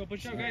over. Let's go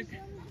push up, guys.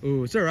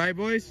 Ooh, it's all right,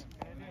 boys.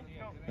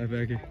 Hi,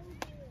 Becky.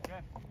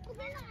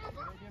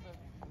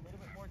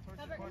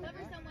 Cover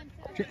someone's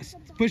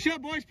Push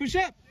up, boys. Push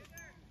up.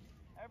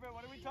 Everett,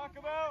 what do we talk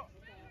about?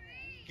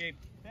 Gabe.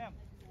 Sam,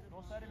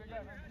 both side of your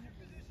gut, man.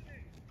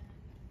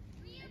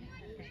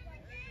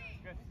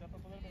 Good. Step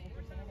up a little bit. Look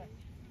for center back.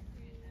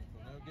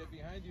 I'll get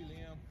behind you,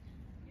 Liam.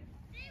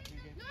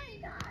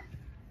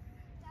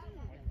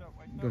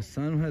 The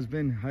sun has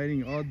been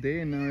hiding all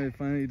day, and now it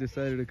finally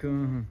decided to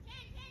come.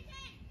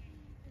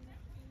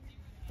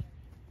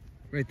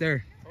 Right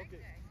there. Okay.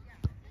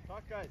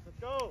 Talk, guys. Let's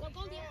go.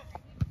 Go, Liam.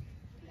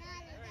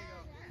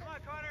 Come on,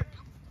 Connor.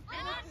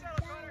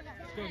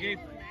 Let's go, Gabe.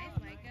 Nice,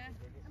 Micah.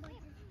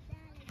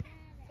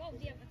 Go,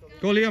 Liam. Let's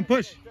Go, Liam.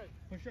 Push.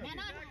 Push up. Man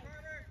on.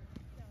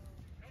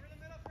 Over the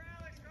middle for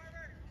Alex,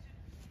 Carver.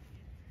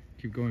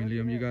 Keep going,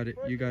 Liam. You got it.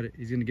 You got it.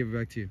 He's gonna give it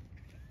back to you.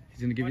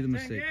 He's gonna give you the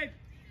Watch 10, mistake. Gabe.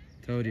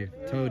 Told you.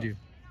 Told you.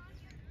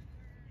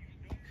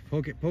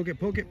 Poke it. Poke it.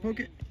 Poke it. Poke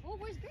it. Oh,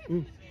 where's Griff?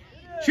 Ooh.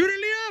 Shoot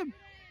it, Liam.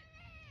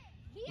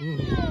 Liam.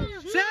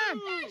 Ooh. Sam.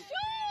 Yeah, shoot.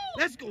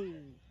 Let's go.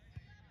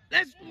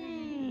 Let's go.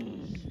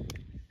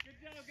 Good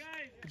job,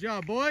 guys. Good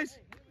job, boys. It's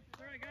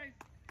all right, guys.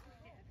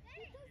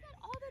 He does that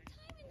all the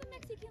time in the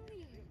Mexican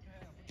League.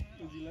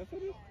 Did you left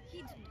footed?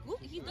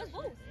 He does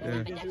both. Yeah. He's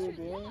ambidextrous,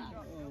 yeah.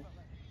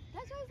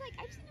 That's why I was like,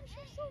 I've seen him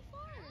shoot so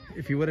far.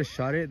 If he would have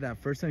shot it that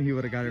first time, he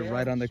would have got it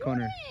right on the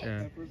corner. it.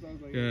 Yeah. At first I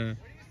was like, Yeah.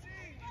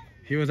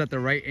 He was at the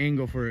right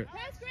angle for it.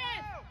 Press Griff.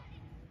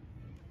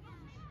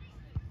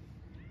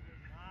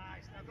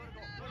 Nice. Now go to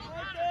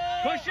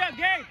goal. Push up,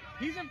 Gabe.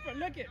 He's in front.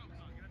 Look it.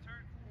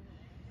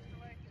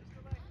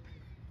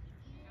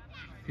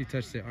 He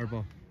touched it. Our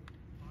ball.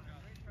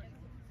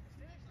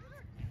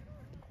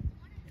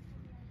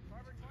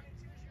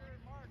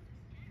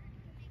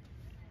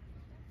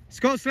 Let's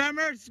go, Slammers.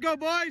 Let's go,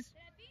 boys. Don't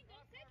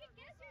second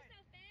guess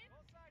yourself, babe.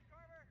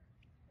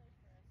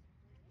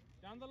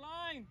 Down the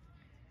line.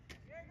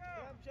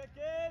 Sam, check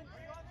in.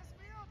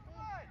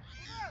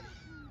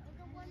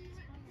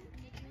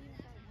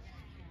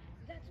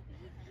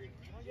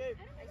 Come on, Gabe.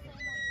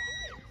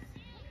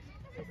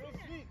 Big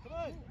feet. Come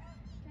on.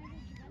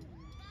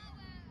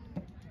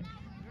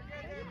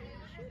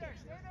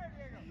 Stay there,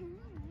 Diego.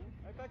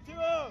 Right back to him.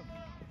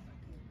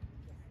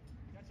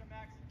 Catch him,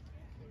 Max.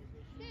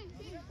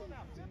 Simple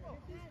now. Simple.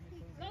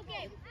 Go,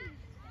 Gabe.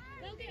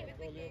 Go,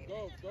 Gabe.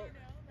 Go.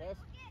 Pass.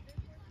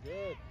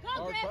 Good. Go,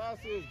 Hard Griff.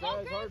 passes, Go,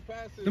 guys. Griff. Hard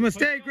passes. The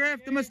mistake,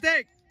 Griff. The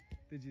mistake.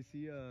 Did you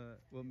see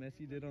what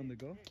Messi did on the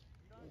goal?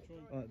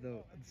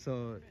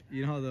 So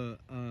you know how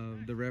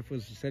the ref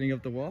was setting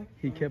up the wall?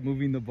 He kept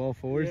moving the ball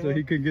forward so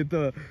he could get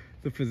the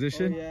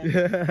position. Oh, yeah.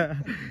 Yeah.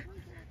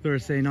 They were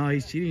saying, "No,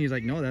 he's cheating." He's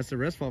like, "No, that's the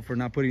ref's fault for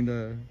not putting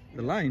the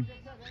line."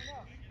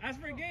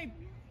 Ask for a Gabe.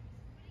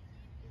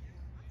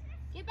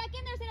 Get back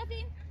in there,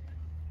 Serafin.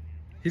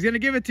 He's gonna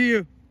give it to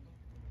you.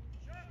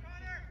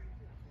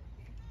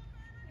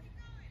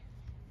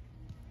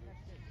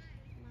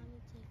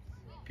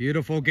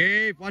 Beautiful,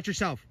 Gabe. Watch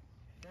yourself.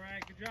 All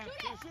right, good job.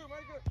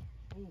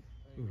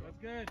 That's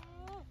good.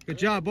 Good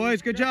job,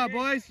 boys. Good job,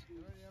 boys.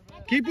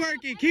 Keep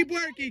working. Keep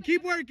working.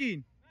 Keep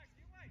working.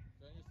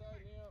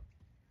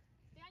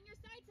 Stay on your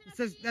side,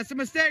 Serafin. That's a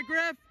mistake,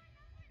 Griff.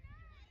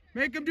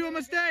 Make him do a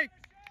mistake.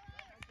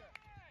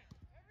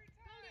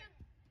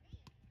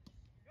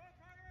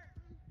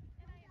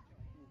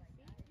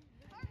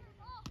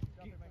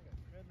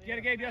 Get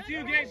it, Gabe. That's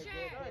you, Gabe. Go,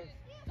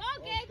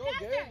 Gabe. Go,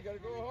 Faster. Gabe. You gotta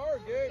go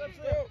hard, Gabe. Let's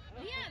go.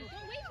 Liam,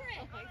 don't wait for it.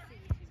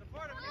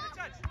 Support him. Get a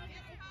touch. Go,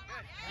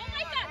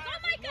 Micah. Go,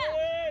 Micah.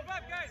 Move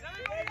up, guys.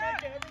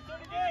 Everybody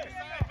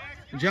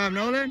up. Good job,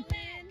 Nolan.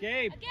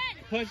 Gabe, Again.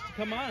 push.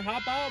 Come on,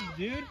 hop out,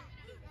 dude.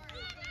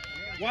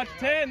 Watch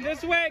 10.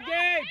 This way,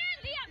 Gabe.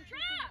 Liam,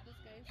 drop.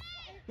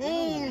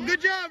 Oh,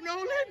 good job,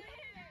 Nolan.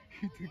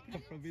 He took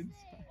that from inside.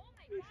 Oh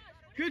my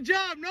gosh. Good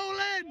job, Nolan.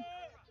 Liam,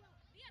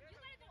 you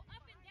gotta go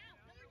up and down.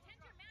 Number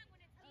 10's your man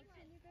when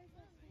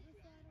it's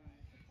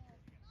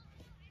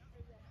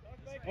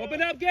defense.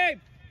 Open up, Gabe.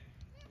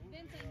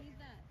 Vince, I need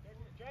that.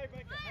 Drive,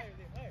 Micah. Higher,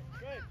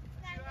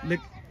 drive. Look,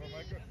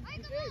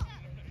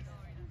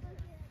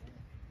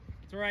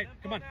 It's all right.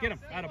 Come on, get him.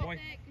 Atta boy.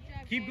 Good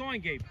job, Keep Gabe.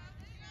 going, Gabe.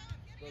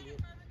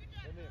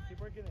 Keep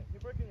working it.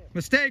 Keep working it.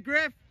 mistake,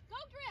 Griff. Go,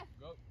 Griff.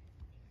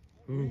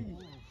 Ooh.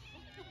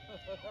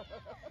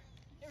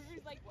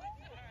 Everybody's like, what?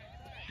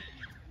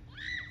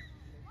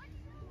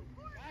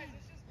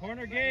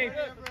 Corner, Gabe.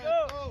 Let's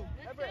go.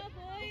 Let's go,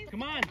 boys.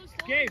 Come on, Go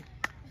slow. Gabe.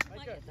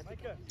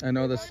 Micah. I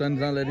know the sun's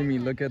not letting me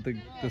look at the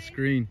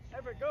screen.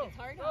 Everett, go. It's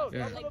hard. Go.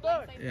 Yeah. Stop Like the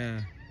blind back. side.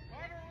 Yeah.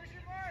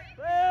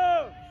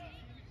 Boom.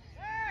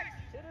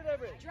 Hit it,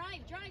 Everett.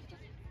 Drive, drive.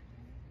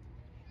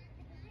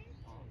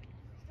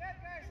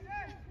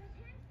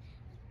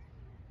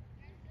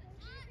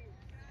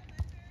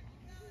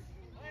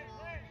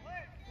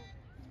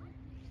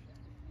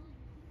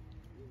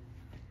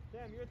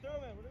 Sam, you're throwing.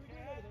 What are we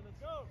doing over there? Let's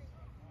go.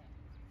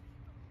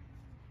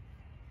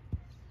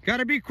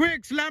 Gotta be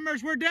quick,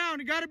 Slammers. We're down.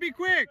 You gotta be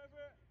quick.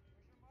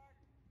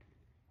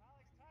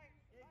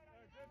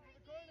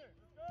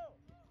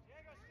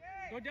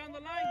 Go down the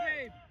line,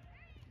 Gabe.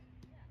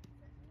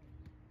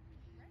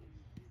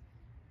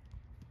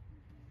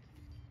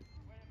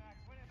 Win it, Max.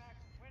 Win it, Max.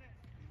 Win it.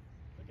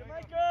 Look at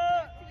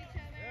Micah. To each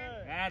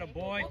other. Atta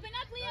boy. Open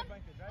up, Drive, Liam.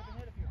 Micah. Drive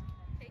ahead if you want.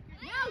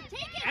 No,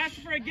 take it.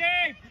 Ask for a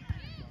Gabe.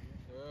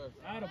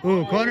 Atta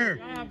Ooh, boy. corner.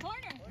 Good job,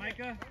 Corner.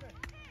 Micah.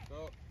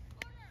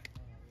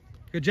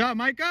 Good job,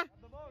 Micah. Have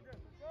the ball, Griff.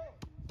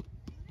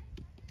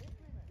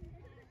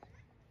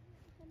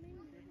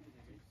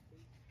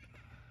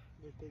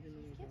 Let's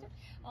go.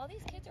 All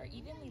these kids are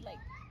evenly like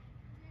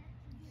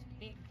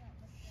big.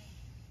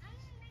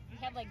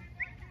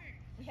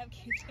 We have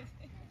kids.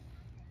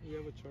 We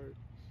have a chart.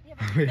 Yeah,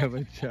 We have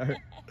a chart.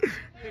 Push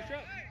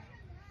up.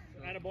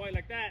 Atta boy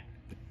like that.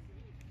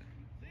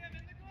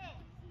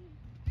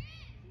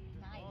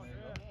 Nice.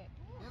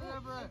 Get it,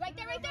 Everett. Right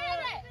there,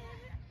 Everett.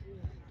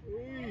 Get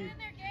in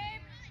there,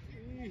 Gabe.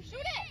 Shoot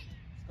it.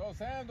 Go,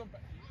 Sam. Don't... Go,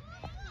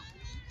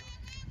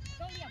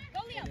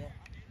 Liam.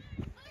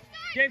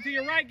 Gabe to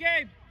your right,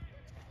 Gabe.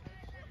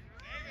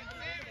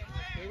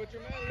 Stay with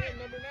your man, Liam,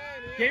 number 9.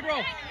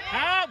 Gabriel.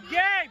 Help,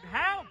 Gabe.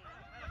 Help.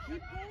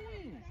 Keep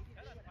going.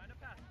 Find a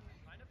pass.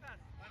 Find a pass.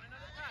 Find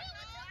another pass.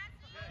 Good.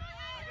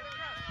 Now get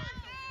across.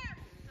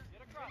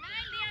 Get across. 9,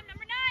 Liam,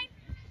 number 9.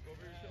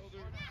 Over your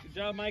shoulder. Good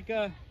job,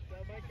 Micah. Go,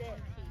 Micah.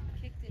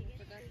 Kicked it.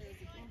 Forgot there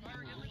was a game.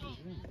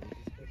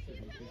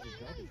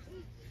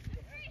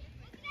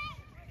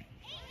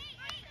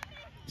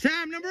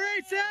 Sam, number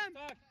 8, Sam.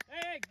 Talk.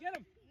 Hey, get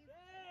him.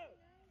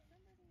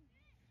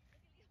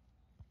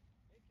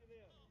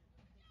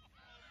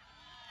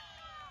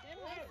 Good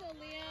hustle,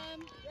 Liam.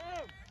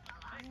 Sam.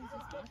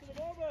 Let's go to the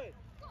ball, boy.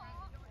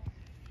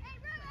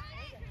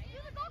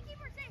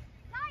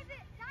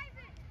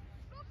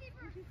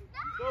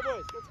 Go,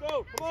 boys. Let's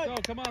go. Come on. Let's go.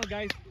 Come on,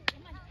 guys.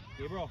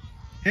 Gabriel.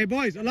 Hey,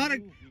 boys, a lot of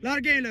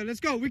game left. Let's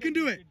go. We can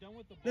do it. You're done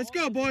with the ball, Let's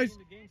go, boys.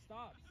 The game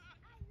stops.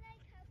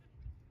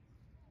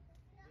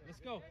 Let's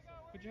go.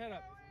 Put your head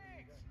up.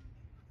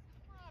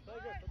 Play,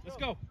 Griff. Let's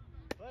go.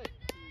 Play.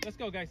 Let's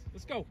go, guys.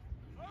 Let's go.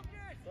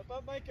 Step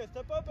up, Micah.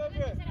 Step up,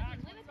 Everett.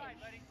 Max, one side,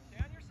 buddy.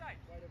 Stay on your side.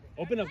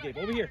 Open up, Gabe.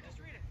 Over here. Just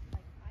read it.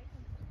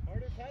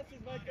 Harder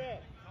passes, Micah.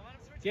 Don't let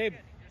him switch Gabe.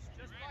 again.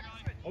 Just block the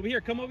switch. Over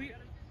here. Come over here.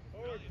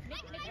 Forward. Make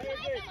Higher, it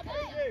Gabe. come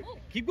Higher, Gabe. on.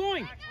 Keep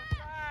going. Max, one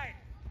side.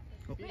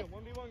 Beat him.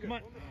 1v1, Griff. Come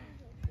on.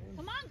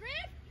 Come on,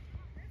 Griff.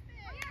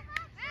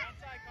 Stay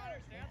outside, Connor.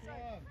 Stay outside.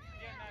 Come on.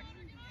 Again, Max.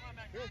 Come on,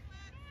 Max. Griff.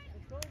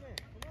 Let's go, man.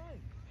 Come on.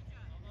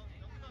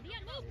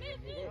 Liam, move.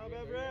 Good job,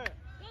 Everett.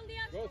 Go,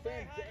 Liam. Go,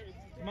 Sam.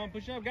 Come on,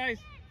 push up, guys.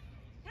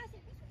 Pass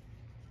it.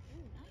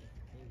 Ooh, nice.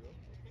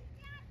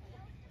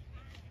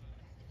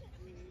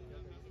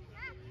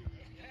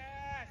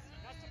 Yes.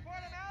 Now support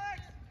him,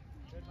 Alex.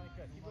 Good,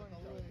 Micah. Keep going.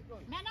 Keep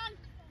going. Man on.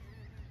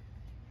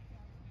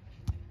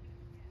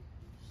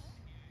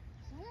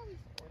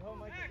 Get home,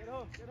 Micah. Get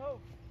home. Get home.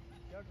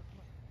 Thiago, come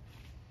on.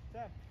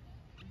 Sam.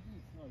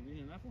 Oh, you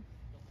need an apple?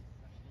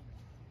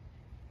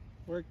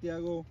 Work,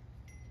 Thiago.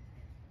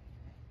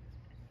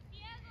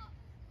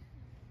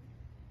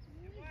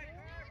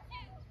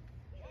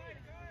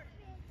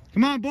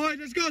 Come on, boys.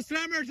 Let's go,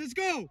 Slammers. Let's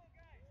go.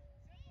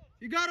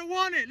 You gotta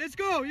want it. Let's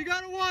go. You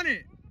gotta want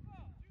it.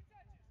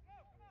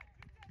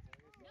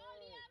 No,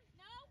 Liam.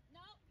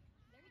 No.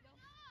 There we go.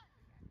 Alex,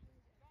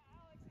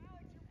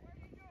 what are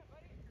you doing,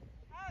 buddy?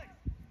 Alex,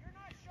 you're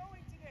not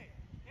showing today.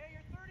 Okay,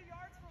 you're 30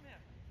 yards from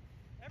him.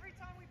 Every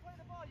time we play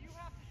the ball, you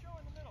have to show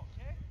in the middle,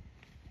 okay?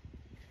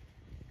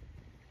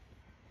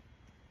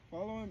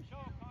 Follow him. Show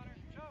him, Connor.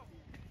 Show.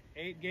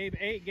 8, Gabe.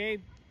 8,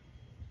 Gabe.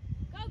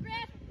 Go,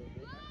 Griff.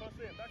 Back close,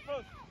 Liam. Back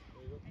close.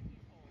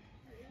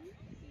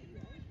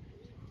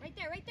 Right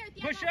there,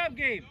 Thiago. Push up,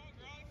 Gabe.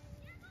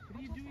 What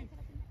are you doing?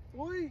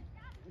 Oi.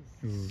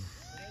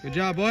 Good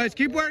job, boys.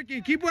 Keep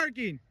working. Keep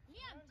working.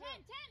 Liam,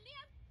 10,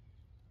 Liam.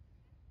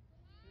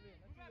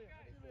 Move up, guys.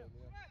 Move up.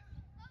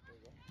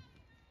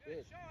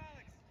 Good. Show,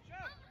 Alex.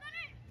 Show.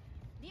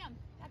 Liam,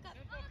 back up.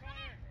 Simple,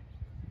 Connor.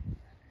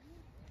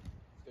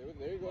 Stay with.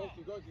 There you go.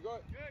 Keep going. Keep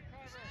going. Good,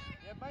 Connor.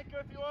 Yeah, Micah,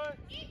 if you want.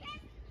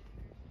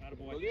 Atta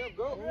Go, boy. Liam.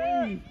 Go. Oh,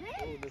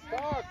 let's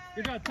talk.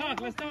 Good job. Talk.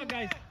 Let's talk,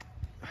 guys.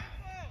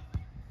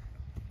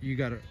 You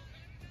gotta.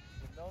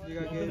 You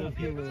gotta get up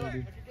here, Simple.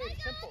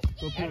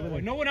 Atta boy.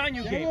 No one on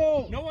you, Gabe.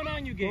 Go. No one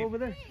on you, Gabe. over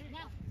there.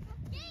 Now.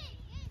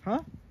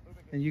 Huh?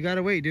 And you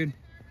gotta wait, dude.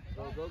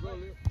 Go,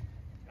 Liam.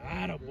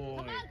 Atta boy.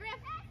 Come on,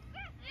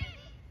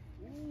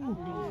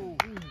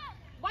 Griff.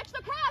 Watch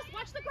the cross.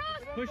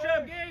 Push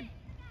up, Gabe.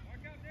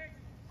 Mark out, Nick.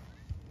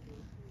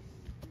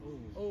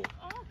 Oh. Oh.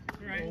 All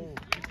right.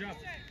 Good job.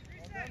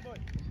 Reset. Boy.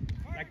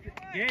 Like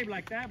Gabe,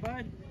 like that,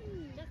 bud.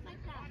 Just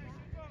like that.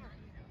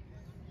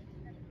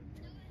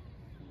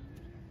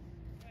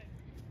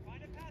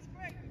 Find a pass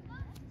quick.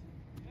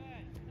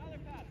 Good. Another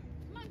pass.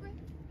 Come on, Griff.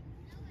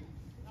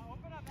 Now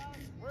open up, Alex.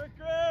 Work,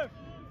 Griff.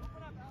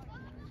 Open up,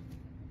 Alex.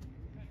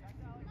 Good. Back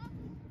to Alex.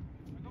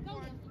 Now go Go,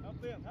 for it. Liam.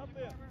 Help him. Help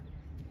him.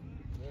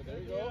 There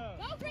you go. Yeah.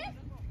 Go, Griff.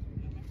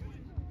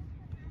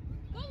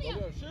 Go, Go, Liam.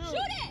 Liam. Shoot.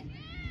 Shoot it.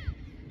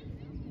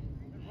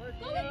 Work,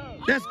 Go,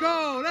 Liam. Let's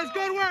go. Let's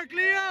good work,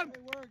 Liam.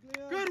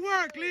 Good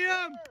work,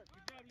 Liam. Good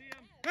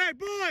Hey,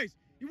 boys,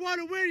 you want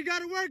to win, you got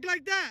to work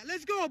like that.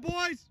 Let's go,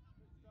 boys.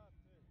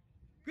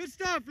 Good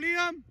stuff,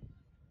 Liam.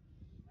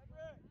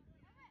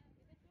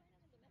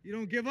 You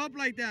don't give up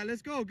like that.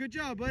 Let's go. Good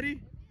job,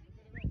 buddy.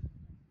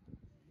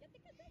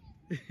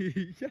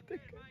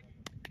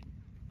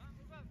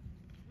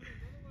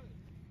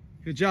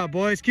 Good job,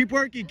 boys. Keep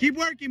working. Keep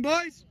working,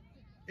 boys.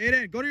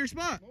 Aiyden, go to your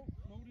spot.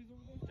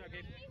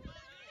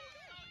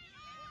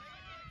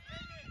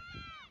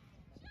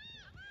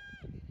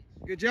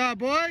 Good job,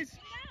 boys.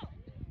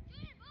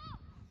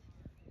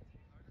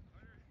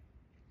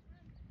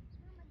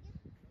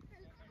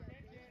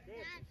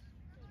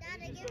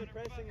 Good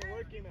pressing and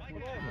working, man. Come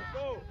on, let's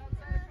go.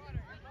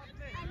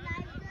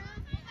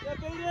 Yeah,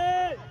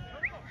 Aiyden.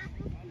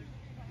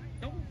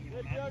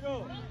 Good, Thiago.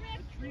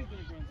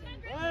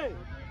 Hey.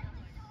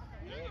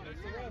 Yeah, make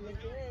the run, make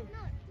the run.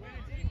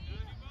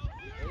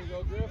 There you go,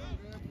 Griff.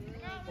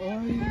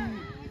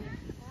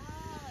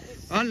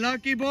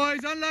 Unlucky,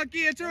 boys.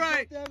 Unlucky. It's all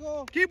right.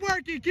 Keep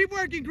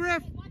working,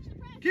 Griff.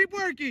 Keep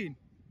working.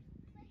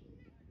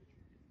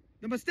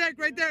 The mistake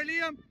right there,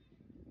 Liam.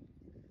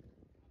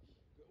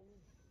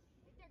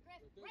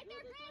 Right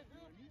there,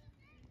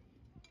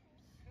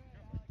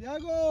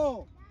 Griff.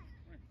 Thiago!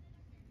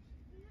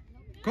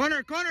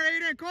 Corner,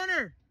 Aiyden,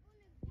 corner.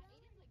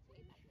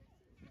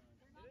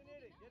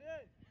 Get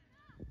in.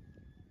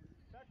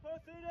 Back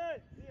post, Aiyden.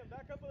 Liam,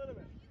 back up a little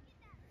bit.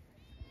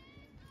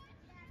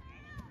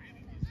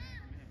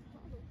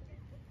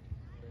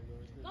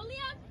 Go,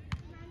 Liam.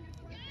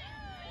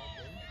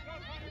 Go,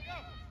 Connor, go.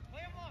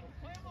 Play him long.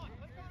 Play him long.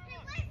 Play Connor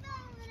long.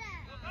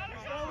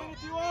 Start with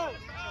if you want.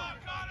 Come on,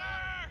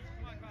 Connor.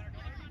 Come on, Connor.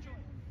 Don't let him enjoy.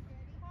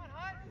 Come on,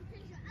 Hut.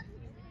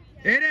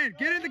 Aiyden,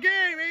 get in the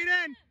game,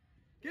 Aiyden.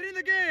 Get in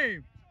the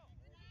game.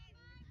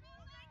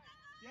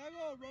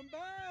 Thiago, run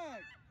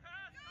back!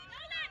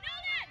 Nolan,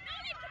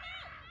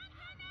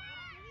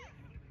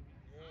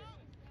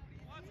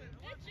 come on.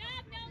 Good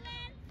job,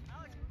 Nolan.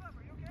 Alex, move up.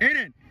 Are you okay?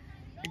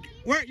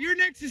 Aiyden, you're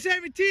next to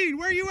 17.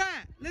 Where are you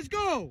at? Let's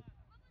go.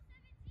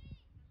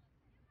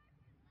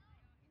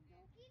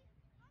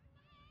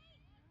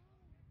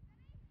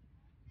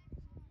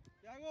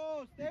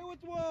 Thiago, stay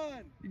with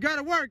one! You got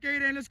to work,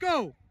 Aiyden. Let's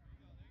go.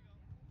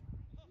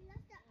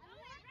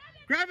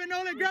 Grab it,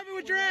 Nolan. Grab it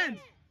with your hands.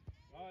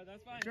 All right,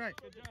 that's fine. That's right.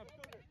 Good job.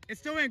 It's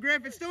still in,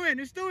 Griff. It's still in.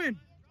 It's still in.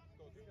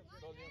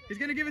 He's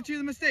going to give it to you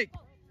the mistake.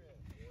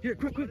 Here,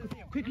 quick,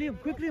 Liam.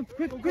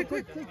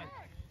 Quick.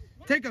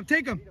 Take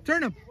him.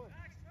 Turn him.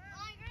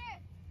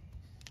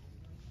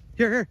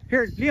 Here,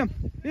 Liam.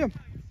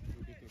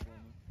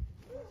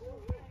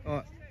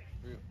 Oh,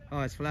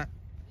 it's flat.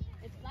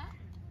 It's flat?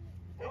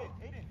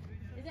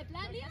 Is it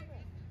flat, Liam?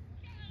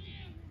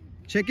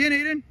 Check in,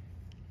 Aiyden.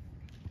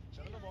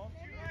 Shut the ball.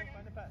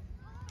 Find the pass.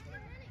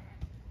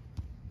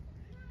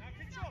 Now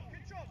control.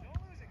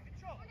 Don't lose it.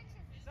 Control.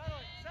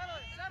 Settle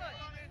it.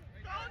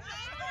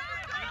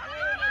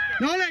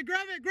 Nolan,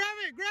 grab it. Be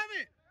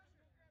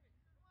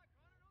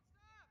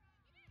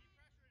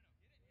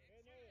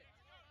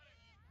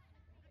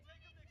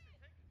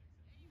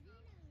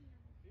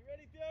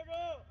ready,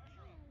 Thiago.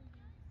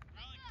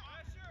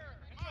 Pressure.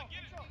 Come on,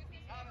 get it.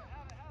 Have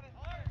it.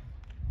 Hard.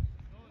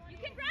 You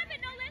can grab it,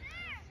 Nolan.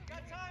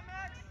 Got time,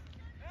 Max.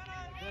 Come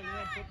on,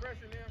 Liam. Put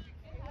pressure, Liam.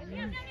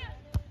 Liam.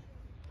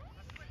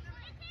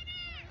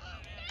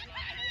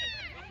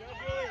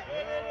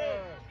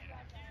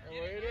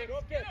 Go,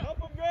 kid. Help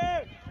him,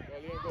 Griff. Go,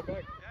 Liam, go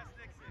back. That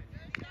sticks it.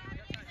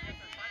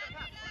 Find a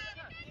pass.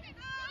 Go, make the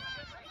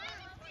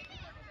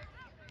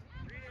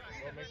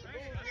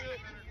move,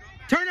 Griff.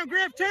 Turn him,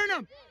 Griff. Turn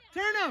him. Go,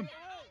 Liam,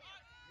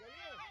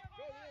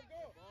 go.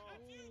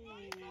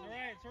 All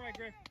right, it's all right,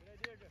 Griff.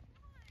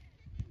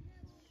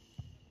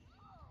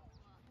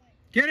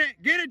 Good idea,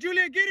 Griff. Get it,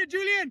 Julian.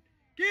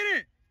 Get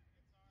it.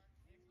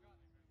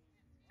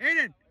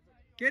 Aiyden,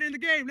 get in the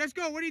game. Let's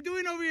go. What are you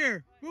doing over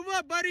here? Move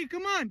up, buddy.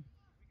 Come on.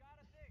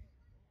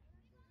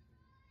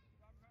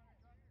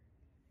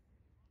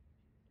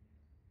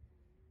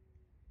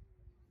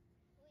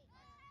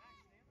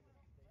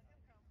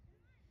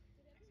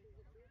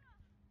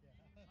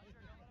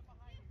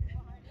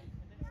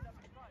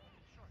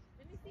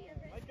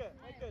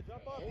 Micah,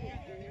 drop off.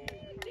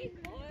 Big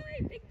boy.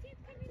 Big teeth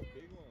coming in.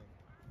 Big one.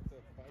 It's a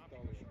 $5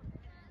 shot.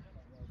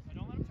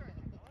 Don't let him turn.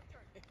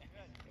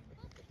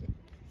 Good.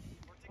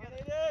 Work Come on,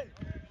 together. Aiyden.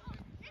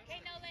 Okay,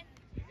 Nolan.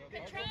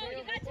 Control.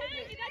 You got time.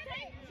 Is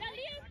that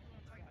Liam?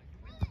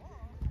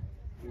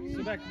 So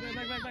back.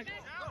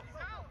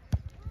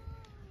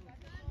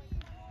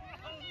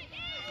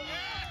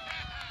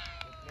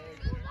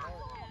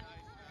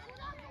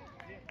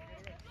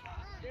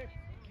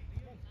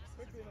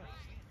 Quickly now.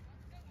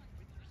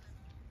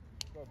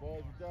 Go,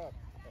 boys, good job.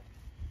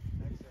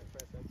 Excellent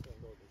press,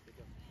 excellent goal. Good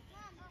job.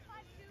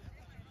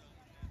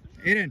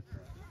 Aiyden,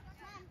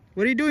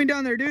 what are you doing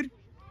down there, dude?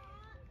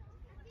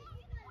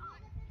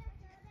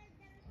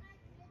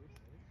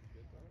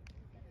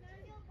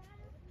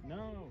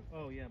 No.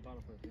 Oh, yeah,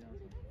 bottle flip. Yeah,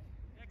 that's fine.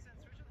 Excellent.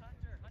 Switch with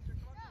Hunter. Hunter,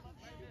 come on.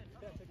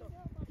 Yeah, take off.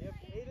 You have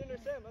 8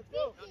 interceptions. Sam, let's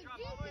go. Drink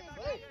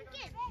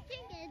it.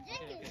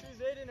 Choose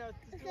Aiyden now.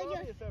 It's too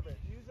obvious, Everett.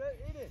 Use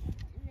Aiyden.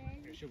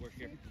 It should work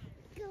here.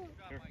 Here.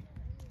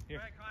 Here. All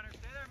right, Connor.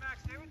 Stay there,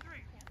 Max. Stay with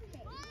 3.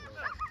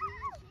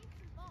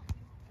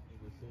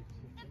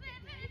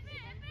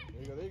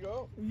 There you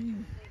go.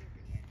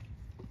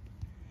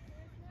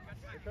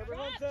 Recover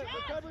one, Sam.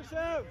 Recover,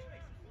 Sam.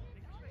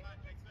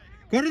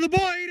 Go to the ball,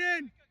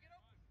 Aiyden.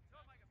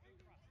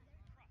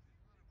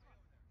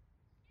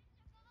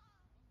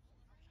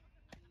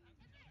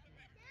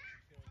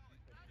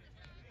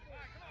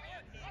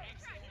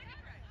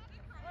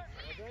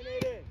 Well done,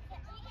 Aiyden.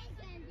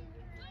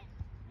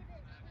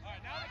 All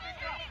right, now the big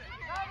drop.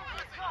 Now the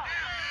big drop.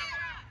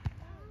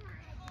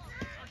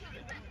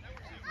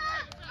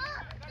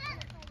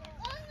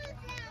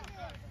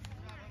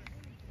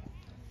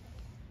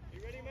 You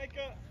ready,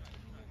 Micah?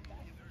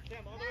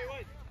 Sam, all the way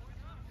wide.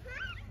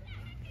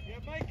 Yeah,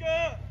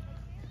 Micah.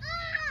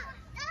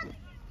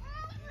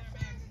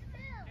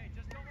 Okay,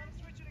 just don't let him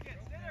switch it again.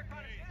 Stay there,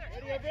 Connor. Stay there.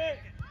 Ready, Everett?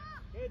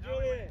 Good,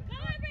 Julian. Go,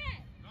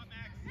 Everett!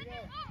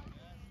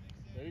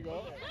 There you go. Go,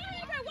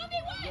 Everett!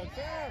 1v1! Good,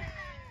 Sam.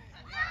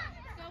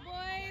 Go,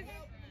 boys!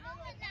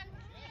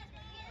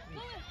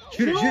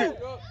 Shoot it, shoot it.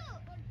 Go.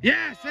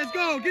 Yes, let's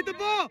go. Get the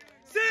ball.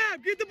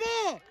 Sam, get the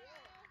ball.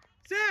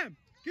 Sam,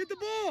 get the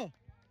ball.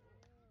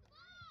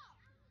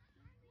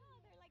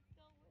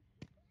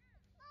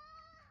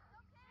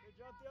 Good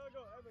job,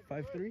 Thiago. Everett,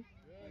 5-3. Yeah,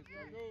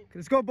 Thiago.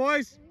 Let's go,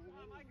 boys.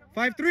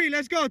 5-3.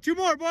 Let's go. 2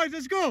 more, boys.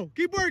 Let's go.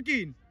 Keep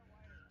working.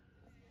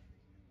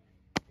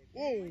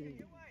 Whoa.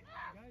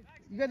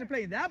 You guys are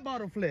playing that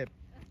bottle flip.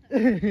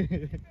 Let's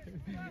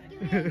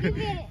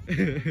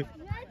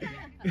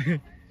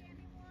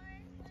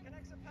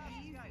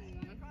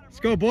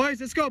go, boys.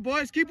 Let's go,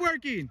 boys. Keep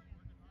working.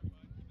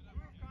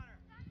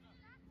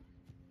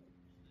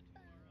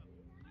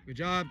 Good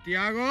job,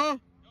 Thiago.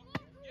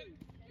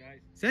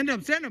 Send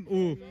him, send him.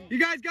 Ooh. You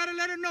guys got to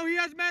let him know he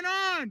has man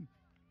on.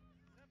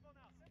 Simple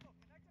now. Simple.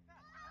 Connect a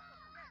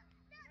pass.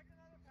 Connect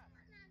another pass.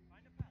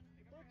 Find a pass.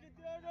 Pick up Work it,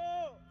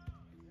 Thiago.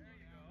 There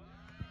you go.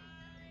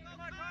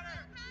 Come on, Connor.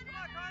 Come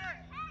on, Connor.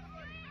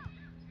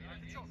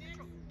 Control.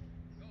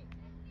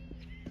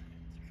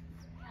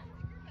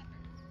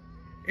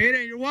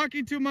 Aiyden, you're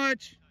walking too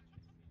much.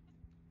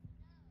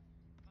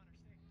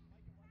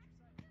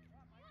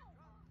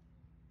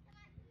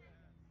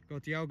 Go,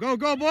 Thiago. Go,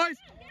 go, boys.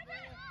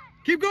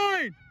 Keep going.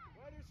 Rider,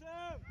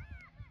 Sam.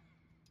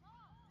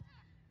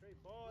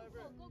 Great ball,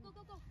 Everett.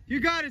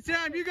 You got it,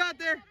 Sam. You got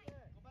there.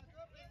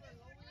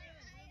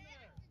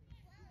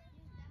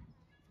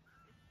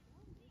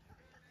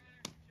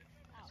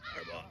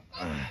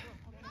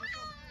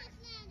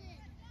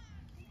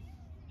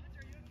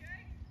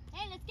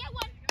 Hey, let's get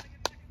one!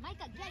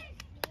 Micah, get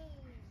it!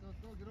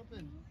 Go, get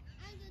open.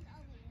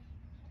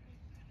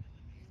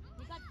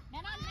 We got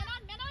man on!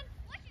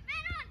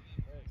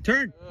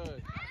 Turn.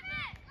 Good.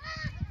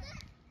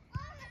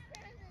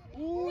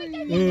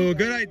 Oh,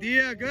 good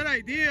idea. Good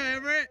idea,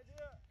 Everett.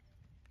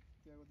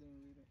 Thiago didn't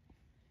read it.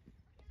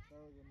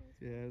 That was a nice.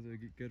 Yeah, that was a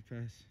good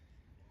pass.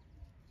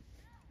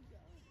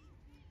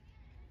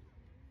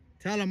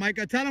 Tell him,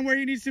 Micah. Tell him where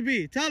he needs to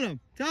be. Tell him.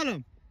 Tell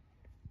him.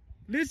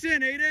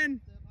 Listen, Aiyden.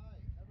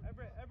 Step high.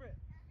 Everett.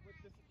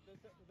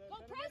 With the Go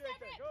centimeter press, right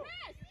there.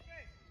 Everett!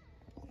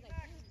 Go.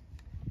 Press!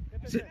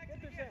 Get there, Sam.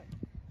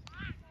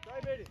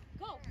 Drive, Aiyden.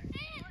 Go!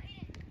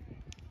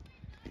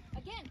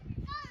 Again!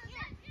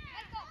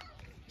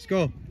 Let's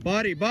go.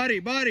 Body. Turn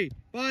him, Everett.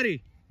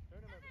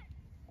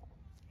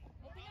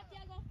 Open up,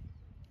 Thiago!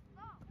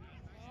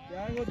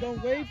 Thiago,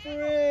 don't wait for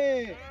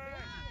it.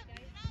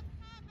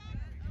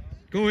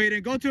 Go,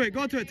 Aiyden. Go to it.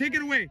 Go to it. Take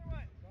it away.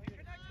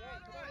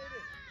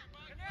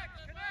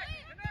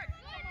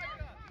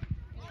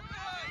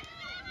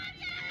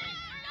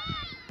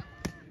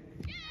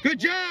 Good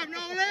job, Nolan. Good job,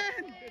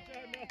 Nolan.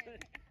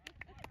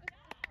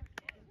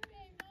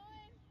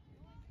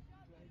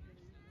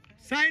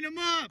 Sign him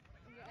up.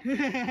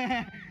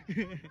 Thiago.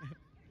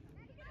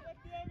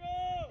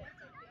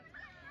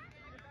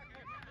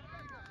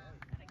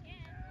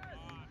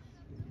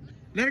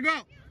 Let it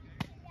go.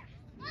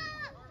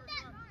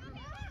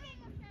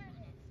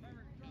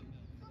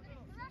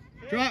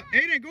 Drop.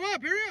 Aiyden, go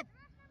up. Hurry up.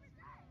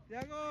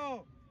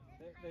 Thiago.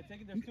 They're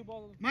taking their 2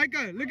 balls.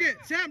 Micah, look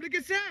at Sam. Look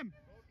at Sam.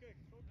 Okay,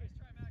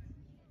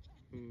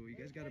 Ooh, you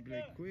guys got to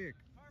play quick.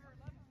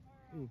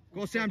 Ooh.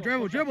 Go, Sam.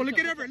 Dribble. Look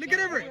at Everett. Look at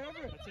Everett.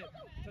 That's it.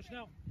 Touch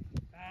now.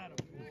 Adam.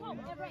 Go,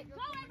 Everett! Go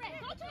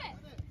to it!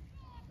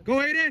 Go,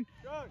 Aiyden.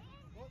 Go.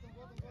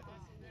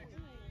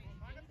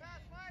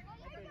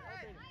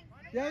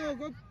 Thiago,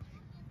 go.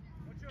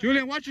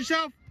 Julian, watch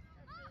yourself.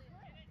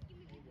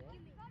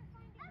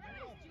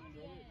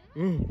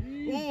 Ooh.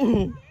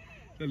 Ooh.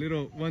 The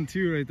little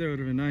 1-2 right there would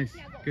have been nice.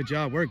 Good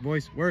job. Work,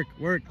 boys. Work.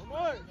 Come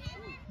on.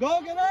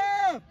 Go, get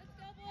up. Let's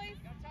go, boys!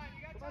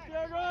 Come on,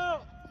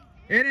 Thiago.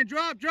 Aiyden,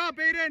 drop,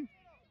 Aiyden.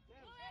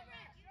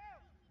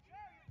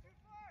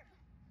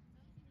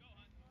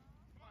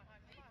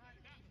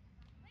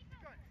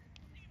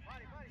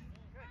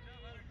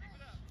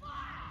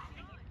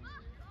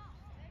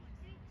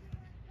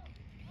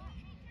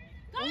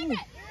 Ooh.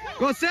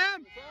 Go,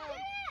 Sam.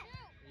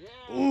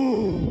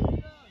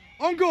 Ooh.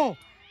 On goal.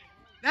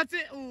 That's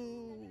it.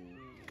 Ooh.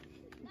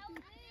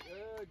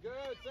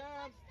 Good,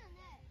 Sam.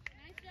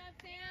 Nice job,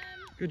 Sam.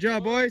 Good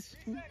job, boys.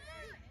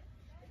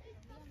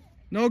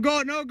 No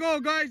go,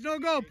 guys. No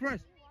go. Press.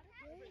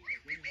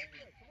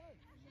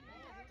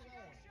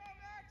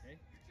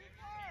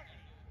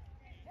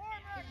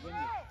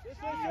 This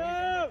way,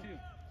 Sam.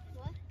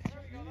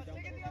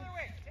 Take it the other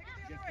way. Take it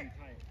the other way.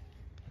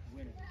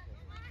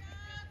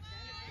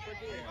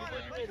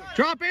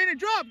 Drop, Aiyden.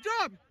 Drop.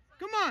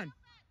 Come on.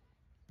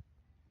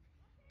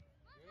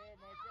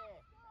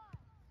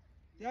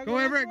 Go,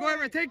 Everett.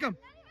 Take him.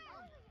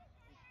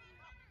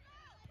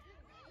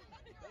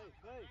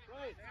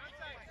 Wait.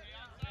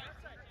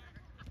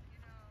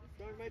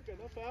 Don't make it.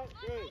 No foul.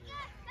 Good.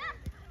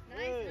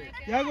 Good.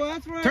 Thiago,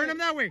 that's right. Turn him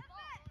that way.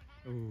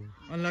 Ooh,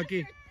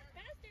 unlucky.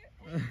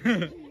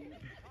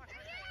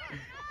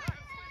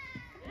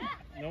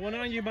 No one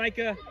on you,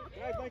 Micah.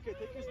 Right, Micah,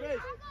 take your space.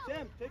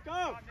 Sam, take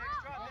off.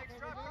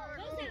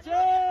 Next drop.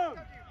 Sam.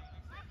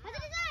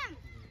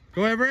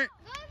 Go, Everett.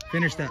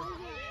 Finish that.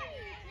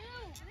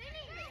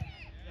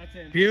 That's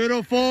it.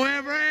 Beautiful,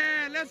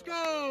 Everett. Let's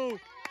go.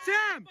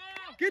 Sam,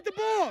 get the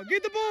ball.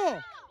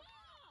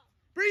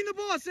 Bring the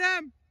ball,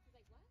 Sam.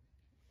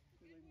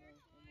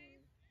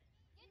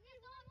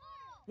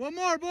 One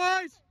more,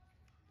 boys.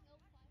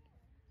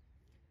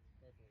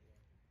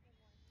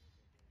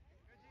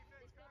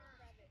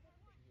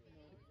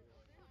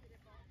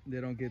 They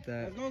don't get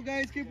that. Let's go,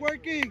 guys. Keep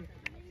working.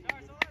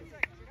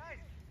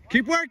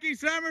 Keep working,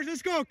 Slammers.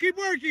 Let's go. Keep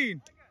working.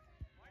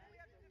 Why do we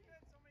have to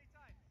defend so many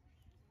times?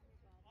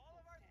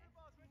 All of our through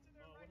balls went to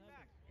their right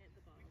back.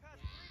 We passed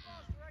through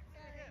balls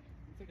directly to him.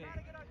 We gotta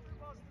get our through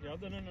balls to Yeah,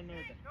 him. no.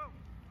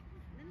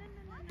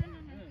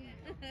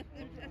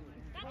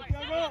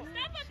 Go.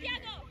 Stop up,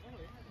 Thiago.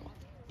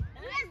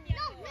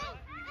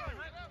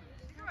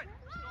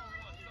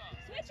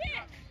 Switch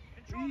it.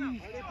 Control now.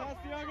 Ready, pass,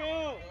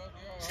 Thiago.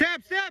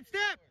 Step. Stay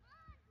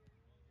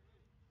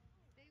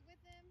with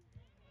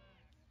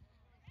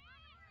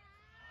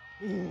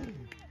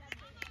him.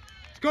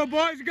 Let's go,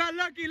 boys. We got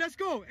lucky. Let's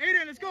go.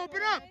 Aiyden, let's go.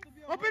 Open up,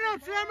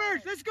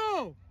 Slammers. Let's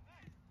go.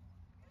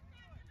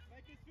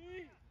 Make his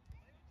feet.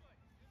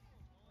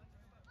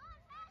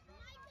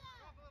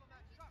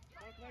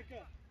 Pass,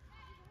 Micah.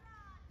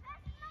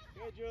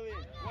 Good, Julian.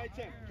 Right,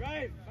 Sam.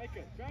 Drive,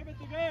 Micah. Drive at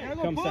the guy.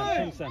 Come,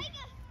 Sam.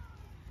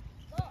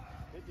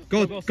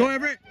 Go,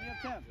 Everett. Bring up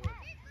Sam.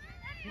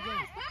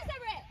 Pass,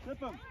 Everett. Flip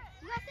him.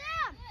 You got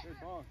Sam. Good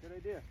ball. Good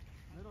idea.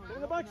 Get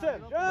in the box, Sam.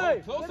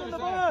 Drive. Get in the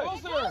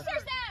box. Closer,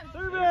 Sam.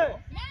 Serve it. Now.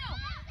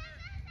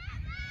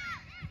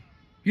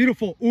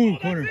 Beautiful. Ooh,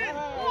 corner.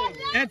 Wow.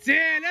 That's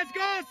it. Let's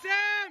go,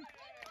 Sam.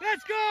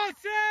 Let's go,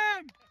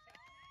 Sam.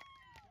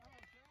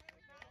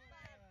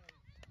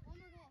 One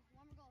more goal.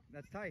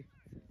 That's tie.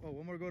 Oh,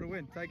 one more goal to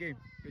win. Tie game.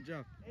 Good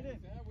job. Aiyden.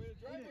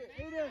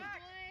 Beautiful,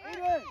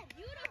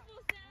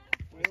 Sam.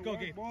 Let's go,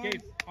 Gabe.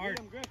 Gabe, hard.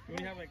 We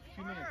only have like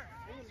 2 minutes.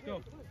 Let's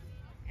go.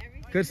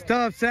 Good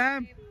stuff,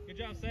 Sam. Good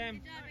job,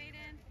 Sam.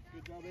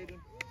 Good job, Aiyden.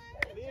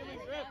 Liam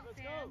and Griff, let's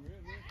go.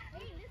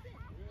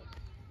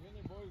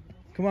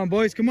 Come on,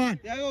 boys. Come on.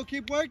 Thiago,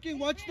 keep working.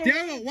 Watch the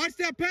Thiago, run. watch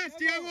that pass,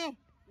 Thiago.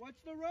 Watch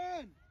the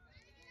run.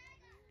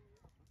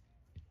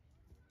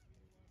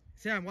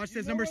 Sam, watch You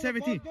this know number where the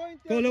ball's 17. going,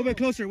 Go a little bit Thiago.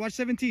 closer. Watch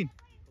 17.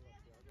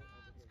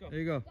 Let's go. There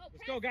you go.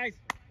 Let's go, guys.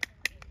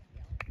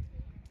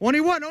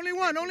 Only one.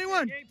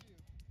 Gabe.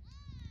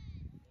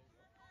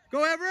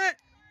 Go, Everett.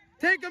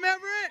 Take him,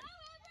 Everett.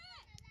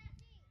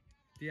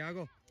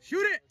 Thiago,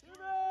 shoot it.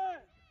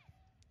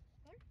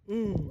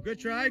 Ooh, good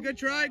try. Good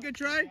job,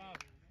 Thiago.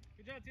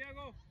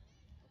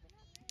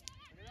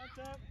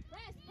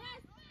 Press.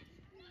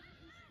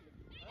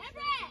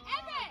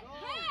 Everett.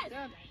 Press.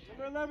 Sam,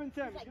 number 11,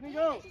 Sam. He's gonna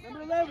go.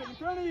 Number 11, in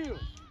front of you.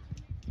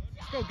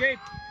 Let's go, Gabe.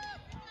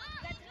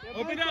 Sam,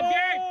 Open Micah. up,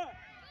 Gabe.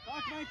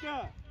 Talk,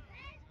 Micah.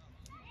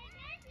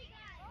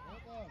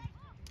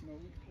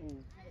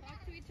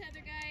 Talk to each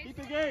other, guys. Keep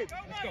it, Gabe.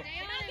 Let's go. Stay on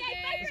him,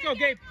 Gabe. Let's go,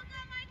 Gabe.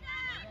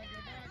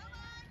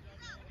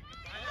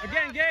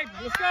 Again, Gabe.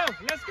 Let's go.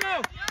 Let's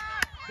go.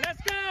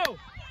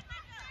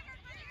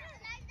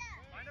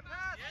 Find a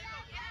pass.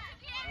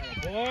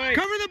 Boy.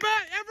 Cover the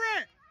back,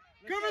 Everett.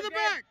 Cover the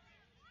back.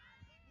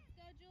 Let's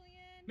go,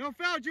 Julian. No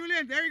foul,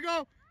 Julian. There you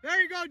go,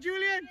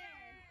 Julian.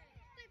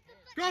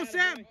 Go,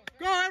 Sam.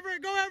 Go,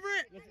 Everett.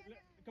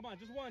 Come on,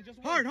 just one.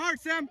 Hard,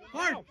 Sam.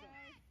 Hard.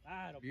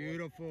 Attaboy.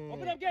 Beautiful.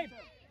 Open up, Gabe.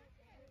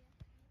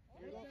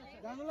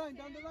 Down the line.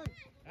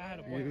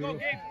 Attaboy. Go,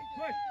 Gabe.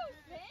 Push.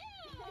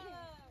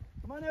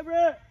 Come on,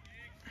 Everett.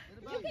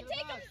 You can take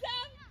him,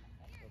 Sam.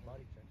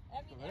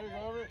 There you go,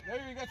 Everett.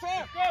 There you go,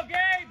 Sam. Go,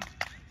 Gabe.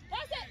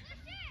 Pass it.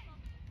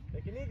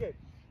 Take a knee, Gabe.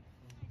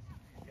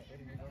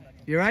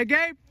 You right,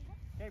 Gabe?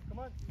 Gabe, come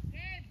on.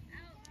 Gabe,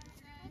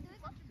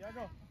 out.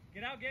 Thiago.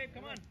 Get out, Gabe.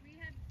 Come on.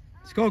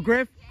 Let's go,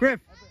 Griff.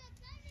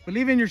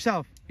 Believe in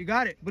yourself. You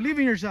got it. Believe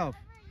in yourself.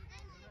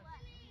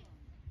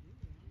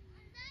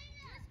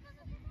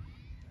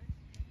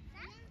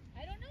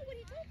 I don't know what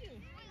he told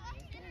you.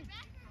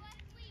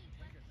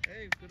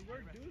 Hey, good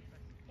work, dude.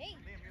 Hey,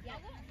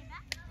 Thiago.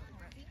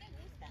 Sí me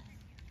gusta.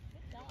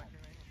 Good job.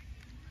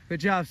 Good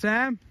job,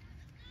 Sam.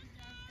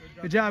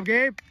 Good job,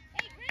 Gabe.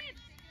 Hey, Griff.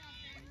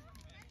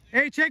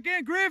 Hey, check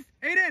in, Griff.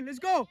 Aiyden, let's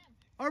go.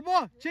 Our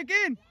ball, check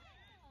in. Look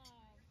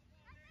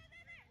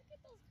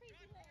at those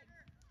crazy legs.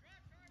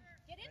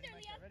 Get in there,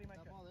 Liam. Ready,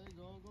 Micah. That ball, there you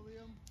go. Go,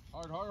 Liam.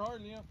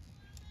 Hard, Liam.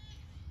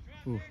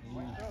 Ooh. Go,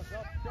 Liam, go.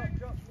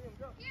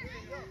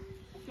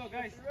 Let's go,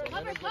 guys.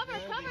 Cover.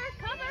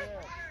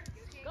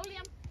 Go,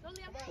 Liam. Go,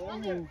 Liam. Go,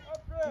 Liam.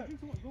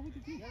 Go with the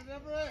team. Get it,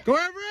 Everett. Go,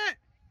 Everett.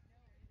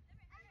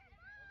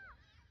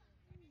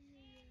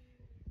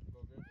 Go,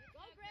 Griff.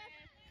 Go, Griff.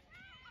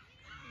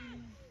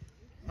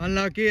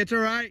 Unlucky, it's all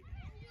right.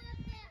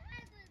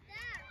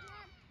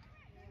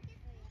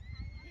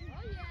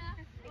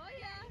 Oh,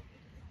 yeah.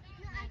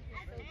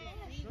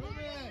 Move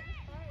it.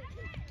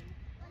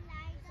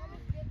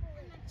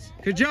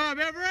 Good job,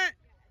 Everett. Everett.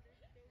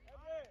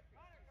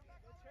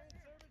 Let's try and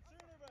serve it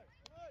sooner, but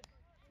come on.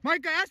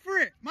 Micah, ask for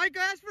it. Micah,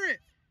 ask for it.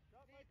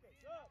 Drop, Micah.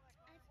 Drop.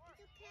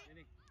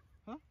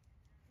 Huh?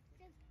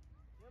 Get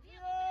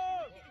Liam.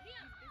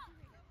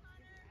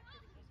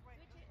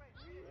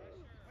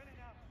 Win it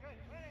now. Good.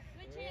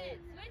 Win it.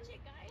 Switch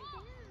it, guys.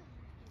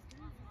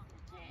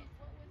 Switch it.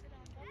 What was it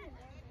on?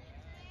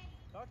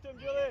 Talk to him,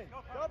 Julie.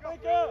 Drop,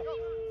 Micah.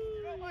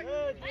 Good.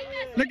 Micah,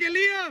 Look at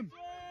Liam.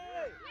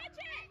 Good. switch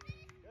it.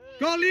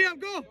 Go, Liam,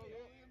 go. Go, Liam.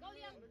 Go,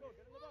 get in the box.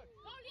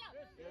 Go, Liam.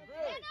 Good.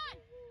 Stand on.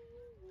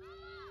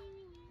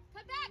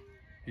 Come back.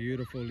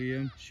 Beautiful,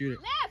 Liam. Shoot it.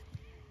 Left.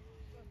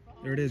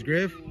 There it is,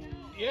 Griff.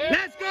 Yeah.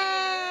 Let's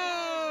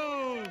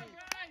go. That's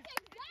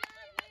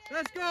exactly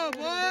Let's go, what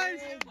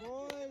boys.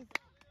 Boys.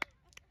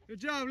 Good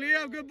job,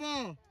 Liam. Good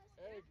ball.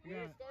 Hey,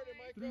 great started,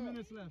 Micah. 3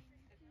 minutes left.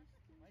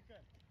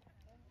 Micah.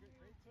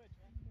 Great switch,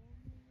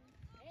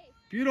 man.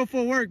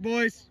 Beautiful work,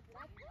 boys.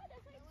 That's good.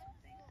 That's what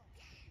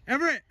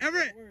Everett,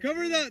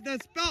 cover the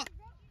spout.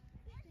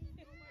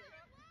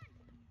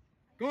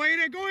 Go,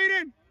 Aiyden. Go,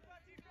 Aiyden. Move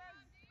up,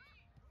 defense.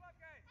 Move up,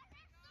 guys. Talk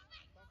to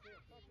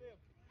him.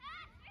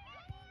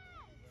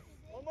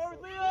 One more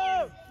with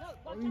Liam. No,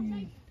 watch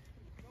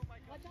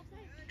outside. Watch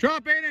outside.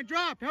 Drop, Aiyden.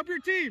 Drop. Help your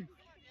team.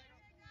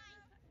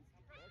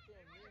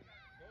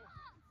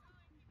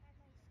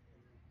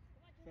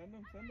 Send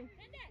them. Send it.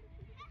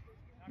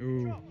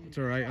 Ooh, it's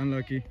all right.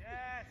 Unlucky.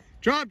 Yes.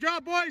 Drop,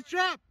 boys.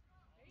 Drop.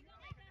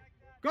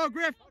 Go,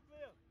 Griff. Talk to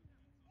Liam.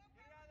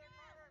 Get it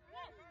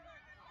out of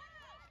there, Carter.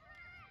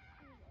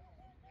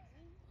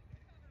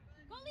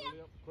 Go, Liam.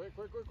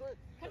 Quick.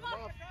 Come Come on.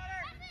 off.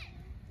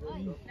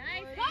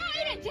 Nice. Go,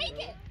 Aiyden. Take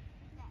it.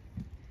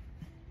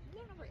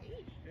 You're number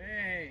 8.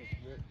 Hey.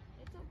 It's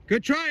okay.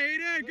 Good try,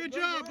 Aiyden. Good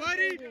job,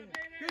 buddy.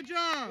 Good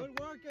job. Good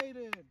work,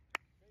 Aiyden. Great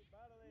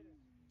battle, Aiyden.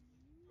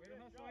 Way to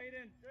hustle,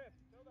 Aiyden. Griff,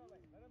 fill that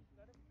lane. Let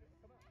him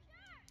come out.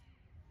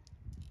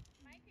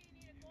 Micah, you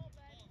need a goal,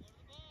 bud.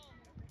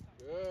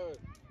 Good.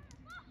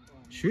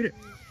 Shoot it.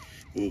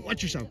 Ooh,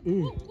 watch yourself.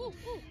 Ooh. Ooh.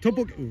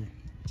 Topo. Ooh.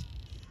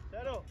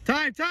 Settle.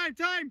 Time. Talk,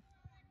 Micah.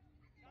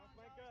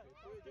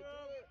 Talk to him.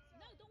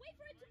 No, don't wait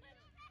for it too much.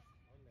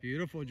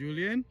 Beautiful,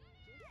 Julian.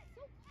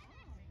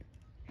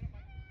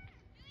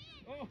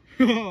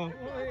 Oh.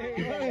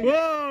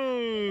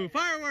 Whoa!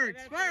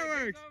 Fireworks!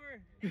 Fireworks!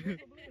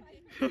 It's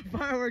over.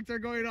 Fireworks are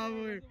going off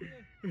over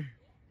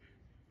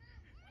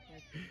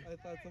I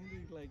thought somebody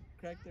like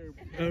cracked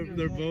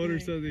their boat or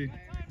something.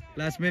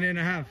 Last minute and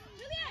a half.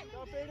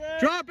 Drop, Aiyden.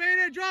 Drop,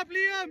 Aiyden! Drop,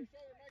 Liam!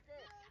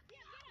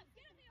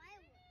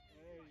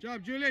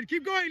 Drop, Julian.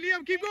 Keep going,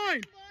 Liam. Keep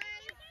going.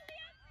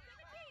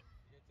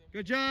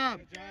 Good job.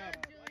 Good job.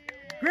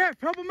 Griff,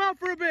 help him out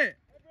for a bit. Everett,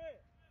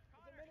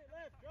 there's a minute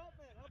left. Drop,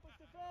 man. Help us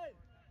defend.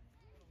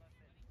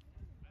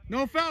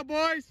 No foul,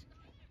 boys. Just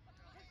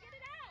get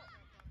it out.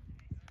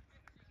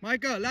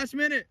 Micah, last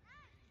minute.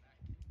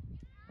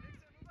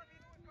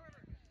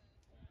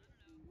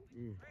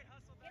 Ooh. Get it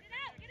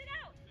out. Get it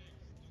out.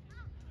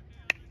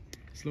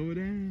 Slow it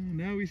down.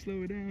 Now we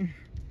slow it down.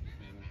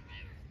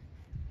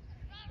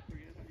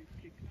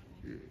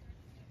 You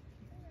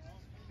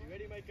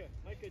ready, Micah?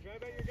 Micah,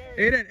 drive out your guy.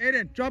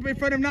 Aiyden, drop it in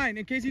front of 9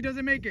 in case he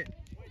doesn't make it.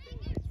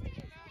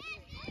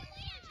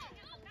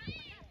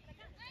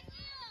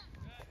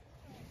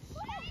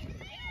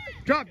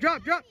 Drop.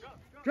 Let's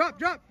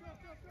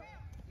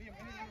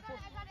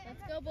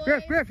go,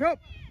 boys. Griff, help.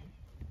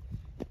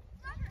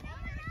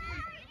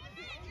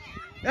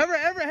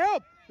 Everett,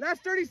 help.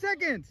 Last 30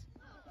 seconds.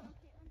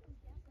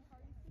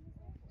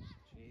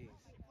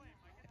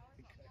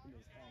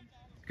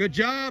 Good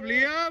job,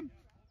 Liam.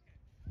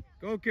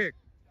 Go kick.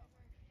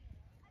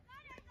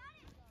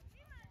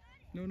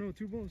 No,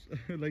 2 balls.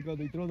 Like how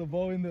they throw the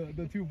ball in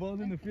the 2 balls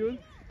in the field.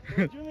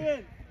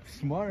 Julian.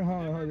 Smart, huh?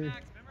 How they- Remember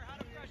how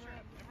to pressure.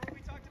 Remember what we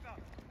talked about.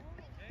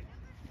 Okay?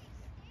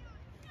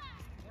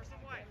 Force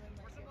them wide.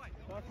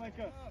 Talk,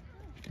 Micah.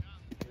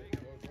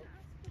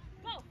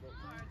 Go. Are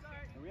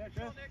we at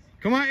Chris?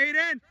 Come on,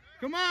 Aiyden.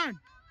 Come on.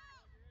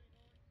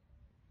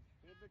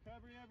 Good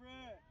recovery,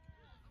 Everett.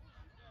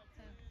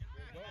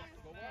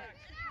 Go back.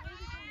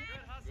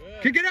 Good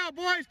hustle. Kick it out,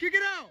 boys. Kick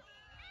it out.